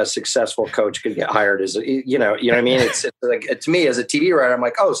 a successful coach could get hired as you know what I mean? It's to me as a TV writer, I'm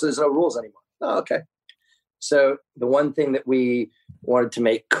like, oh, so there's no rules anymore. Oh, okay. So the one thing that we wanted to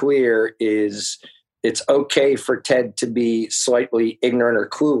make clear is it's okay for Ted to be slightly ignorant or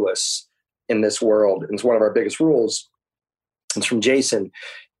clueless in this world. And it's one of our biggest rules. It's from Jason.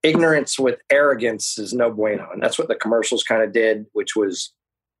 Ignorance with arrogance is no bueno. And that's what the commercials kind of did, which was,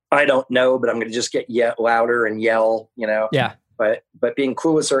 I don't know, but I'm going to just get louder and yell, Yeah. But being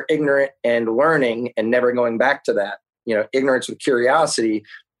clueless or ignorant and learning and never going back to that, ignorance with curiosity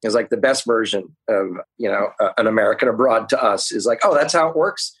is the best version of, an American abroad to us is oh, that's how it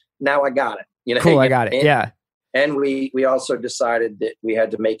works. Now I got it. Cool. I got it. Yeah. And we also decided that we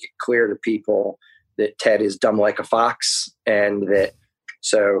had to make it clear to people that Ted is dumb like a fox, and that,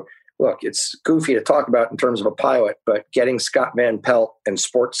 so look, it's goofy to talk about in terms of a pilot, but getting Scott Van Pelt and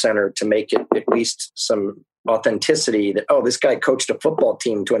SportsCenter to make it at least some authenticity that, oh, this guy coached a football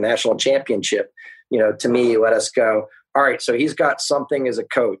team to a national championship, to me, let us go, all right, so he's got something as a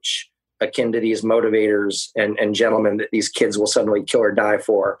coach akin to these motivators and gentlemen that these kids will suddenly kill or die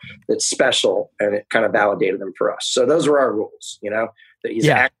for, that's special, and it kind of validated them for us. So those were our rules, that he's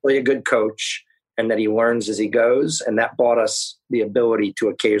actually a good coach and that he learns as he goes. And that bought us the ability to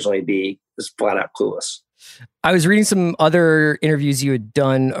occasionally be just flat out clueless. I was reading some other interviews you had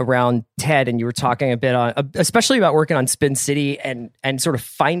done around Ted, and you were talking a bit on, especially about working on Spin City and sort of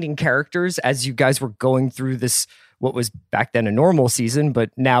finding characters as you guys were going through this, what was back then a normal season,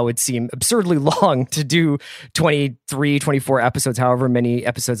 but now it seemed absurdly long to do 23, 24 episodes, however many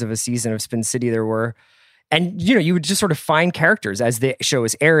episodes of a season of Spin City there were. And, you would just sort of find characters as the show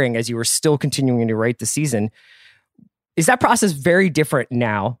was airing, as you were still continuing to write the season. Is that process very different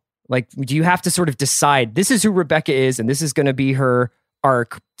now? Do you have to sort of decide this is who Rebecca is and this is going to be her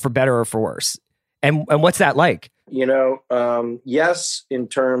arc for better or for worse? And what's that like? Yes, in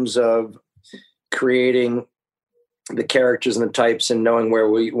terms of creating the characters and the types and knowing where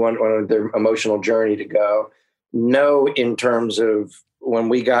we want their emotional journey to go. No, in terms of when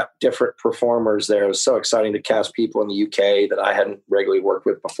we got different performers there, it was so exciting to cast people in the UK that I hadn't regularly worked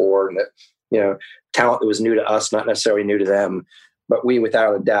with before, and that, talent that was new to us, not necessarily new to them. But we,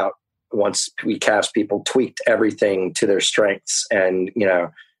 without a doubt, once we cast people, tweaked everything to their strengths, and,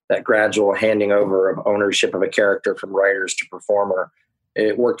 that gradual handing over of ownership of a character from writers to performer,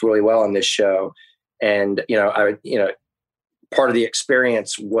 it worked really well on this show. And, part of the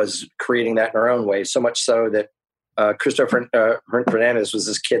experience was creating that in our own way, so much so that Christopher Fernandez was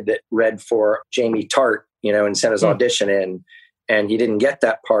this kid that read for Jamie Tart, and sent his audition in, and he didn't get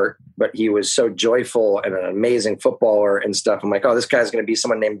that part, but he was so joyful and an amazing footballer and stuff. I'm like, oh, this guy's going to be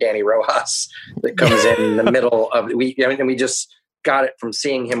someone named Danny Rojas that comes in the middle of we just got it from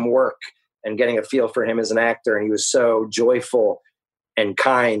seeing him work. and getting a feel for him as an actor. And he was so joyful and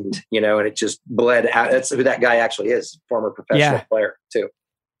kind, and it just bled out. That's who that guy actually is, former professional player too.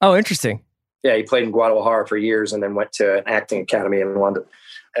 Oh, interesting. Yeah, he played in Guadalajara for years and then went to an acting academy in London.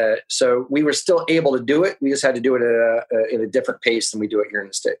 So we were still able to do it. We just had to do it at a different pace than we do it here in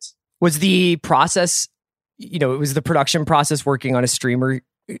the States. Was the process, was the production process working on a streamer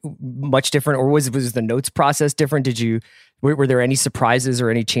much different, or was the notes process different? Were there any surprises or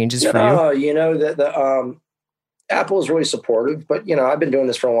any changes for you? The Apple is really supportive, but I've been doing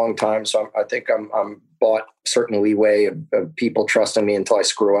this for a long time, so I think I'm bought certain leeway of people trusting me until I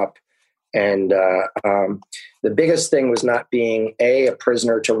screw up. And the biggest thing was not being a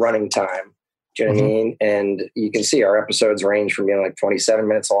prisoner to running time. Do you know what I mean? And you can see our episodes range from being like 27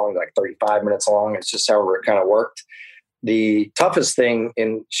 minutes long to like 35 minutes long. It's just however it kind of worked. The toughest thing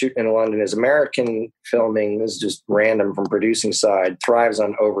in shooting in London is American filming. This is just random from producing side, thrives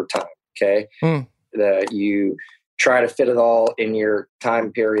on overtime. Okay. That you try to fit it all in your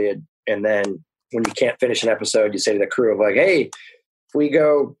time period. And then when you can't finish an episode, you say to the crew of like, hey, if we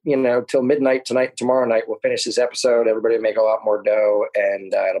go, till midnight tonight, tomorrow night, we'll finish this episode. Everybody will make a lot more dough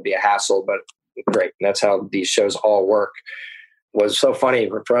and it'll be a hassle, but great. And that's how these shows all work. Was so funny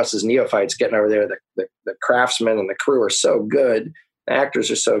for us as neophytes getting over there. The craftsmen and the crew are so good. The actors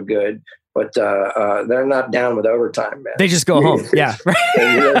are so good, but they're not down with overtime, man. They just go home. Yeah.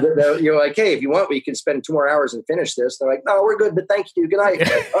 You're like, hey, if you want, we can spend 2 more hours and finish this. They're like, no, we're good, but thank you. Good night.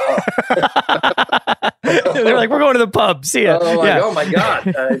 They're like, we're going to the pub. See ya. Oh my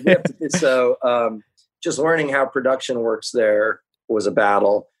God. Just learning how production works there was a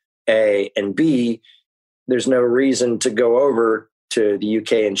battle, A, and B, there's no reason to go over to the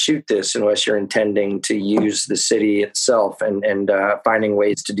UK and shoot this unless you're intending to use the city itself, and finding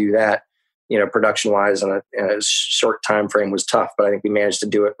ways to do that, production wise in a short time frame was tough, but I think we managed to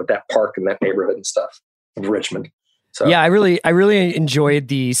do it with that park and that neighborhood and stuff of Richmond. So yeah, I really enjoyed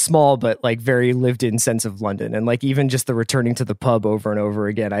the small but like very lived in sense of London, and like even just the returning to the pub over and over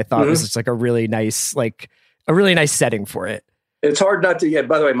again. I thought it was just like a really nice setting for it. It's hard not to. Yeah.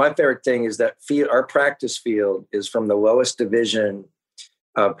 By the way, my favorite thing is that our practice field is from the lowest division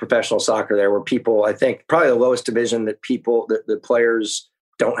of professional soccer there, where people, I think, probably the lowest division that the players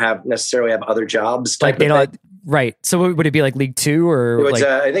don't necessarily have other jobs. Like they don't. Right. So would it be like League Two or?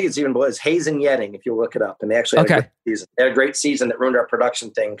 I think it's even below. It's Hayes and Yetting, if you look it up. And they actually had a great season. They had a great season that ruined our production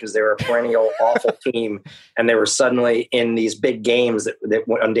thing because they were a perennial awful team, and they were suddenly in these big games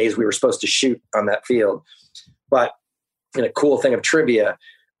that on days we were supposed to shoot on that field. But and a cool thing of trivia,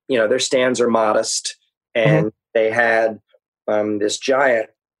 their stands are modest, and they had this giant,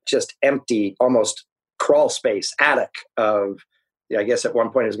 just empty, almost crawl space attic of, I guess at one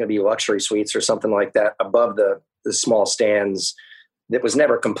point it was going to be luxury suites or something like that above the small stands that was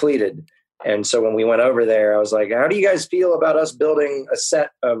never completed. And so when we went over there, I was like, how do you guys feel about us building a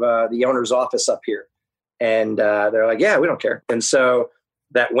set of the owner's office up here? And they're like, yeah, we don't care. And so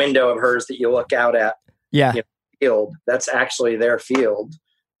that window of hers that you look out at, field, that's actually their field.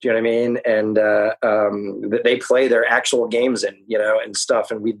 Do you know what I mean? And they play their actual games in, and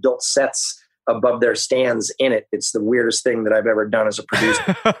stuff. And we built sets above their stands in it. It's the weirdest thing that I've ever done as a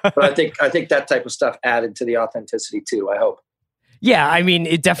producer. But I think that type of stuff added to the authenticity too, I hope. Yeah, I mean,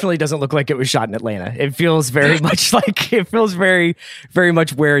 it definitely doesn't look like it was shot in Atlanta. It feels very much very, very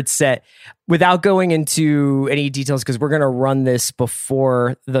much where it's set. Without going into any details, because we're going to run this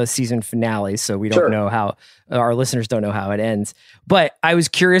before the season finale, so we don't know how, our listeners don't know how it ends. But I was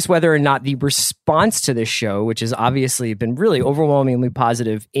curious whether or not the response to this show, which has obviously been really overwhelmingly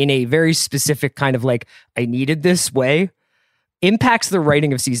positive in a very specific kind of like, I needed this way, impacts the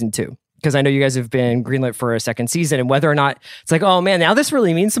writing of season 2. Because I know you guys have been greenlit for a second season, and whether or not it's like, oh man, now this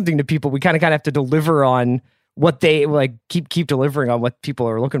really means something to people. We kind of have to deliver on what they like, keep delivering on what people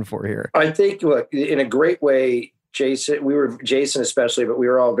are looking for here. I think, look, in a great way, Jason especially, but we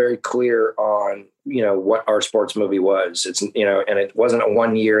were all very clear on, what our sports movie was. It's, and it wasn't a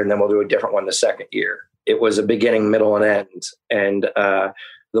 1 year and then we'll do a different one the second year. It was a beginning, middle, and end. And the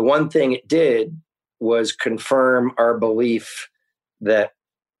one thing it did was confirm our belief that,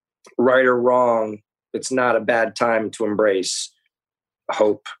 right or wrong, it's not a bad time to embrace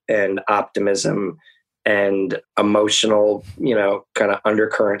hope and optimism and emotional, kind of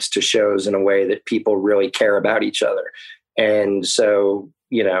undercurrents to shows in a way that people really care about each other. And so,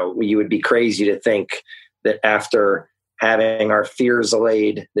 you would be crazy to think that after having our fears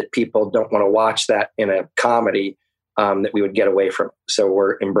allayed, that people don't want to watch that in a comedy, that we would get away from. So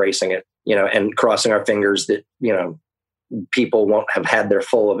we're embracing it, and crossing our fingers that, people won't have had their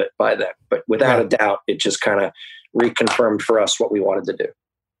full of it by then. But without a doubt, it just kind of reconfirmed for us what we wanted to do.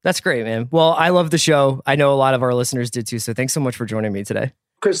 That's great, man. Well, I love the show. I know a lot of our listeners did too. So thanks so much for joining me today.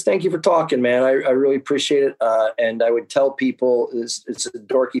 Chris, thank you for talking, man. I really appreciate it. And I would tell people it's a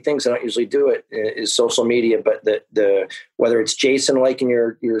dorky thing, so I don't usually do it, is social media, but the whether it's Jason liking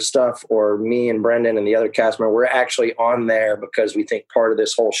your stuff or me and Brendan and the other cast member, we're actually on there because we think part of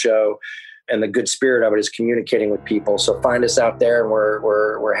this whole show and the good spirit of it is communicating with people. So find us out there, and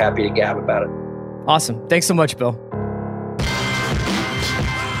we're happy to gab about it. Awesome. Thanks so much, Bill.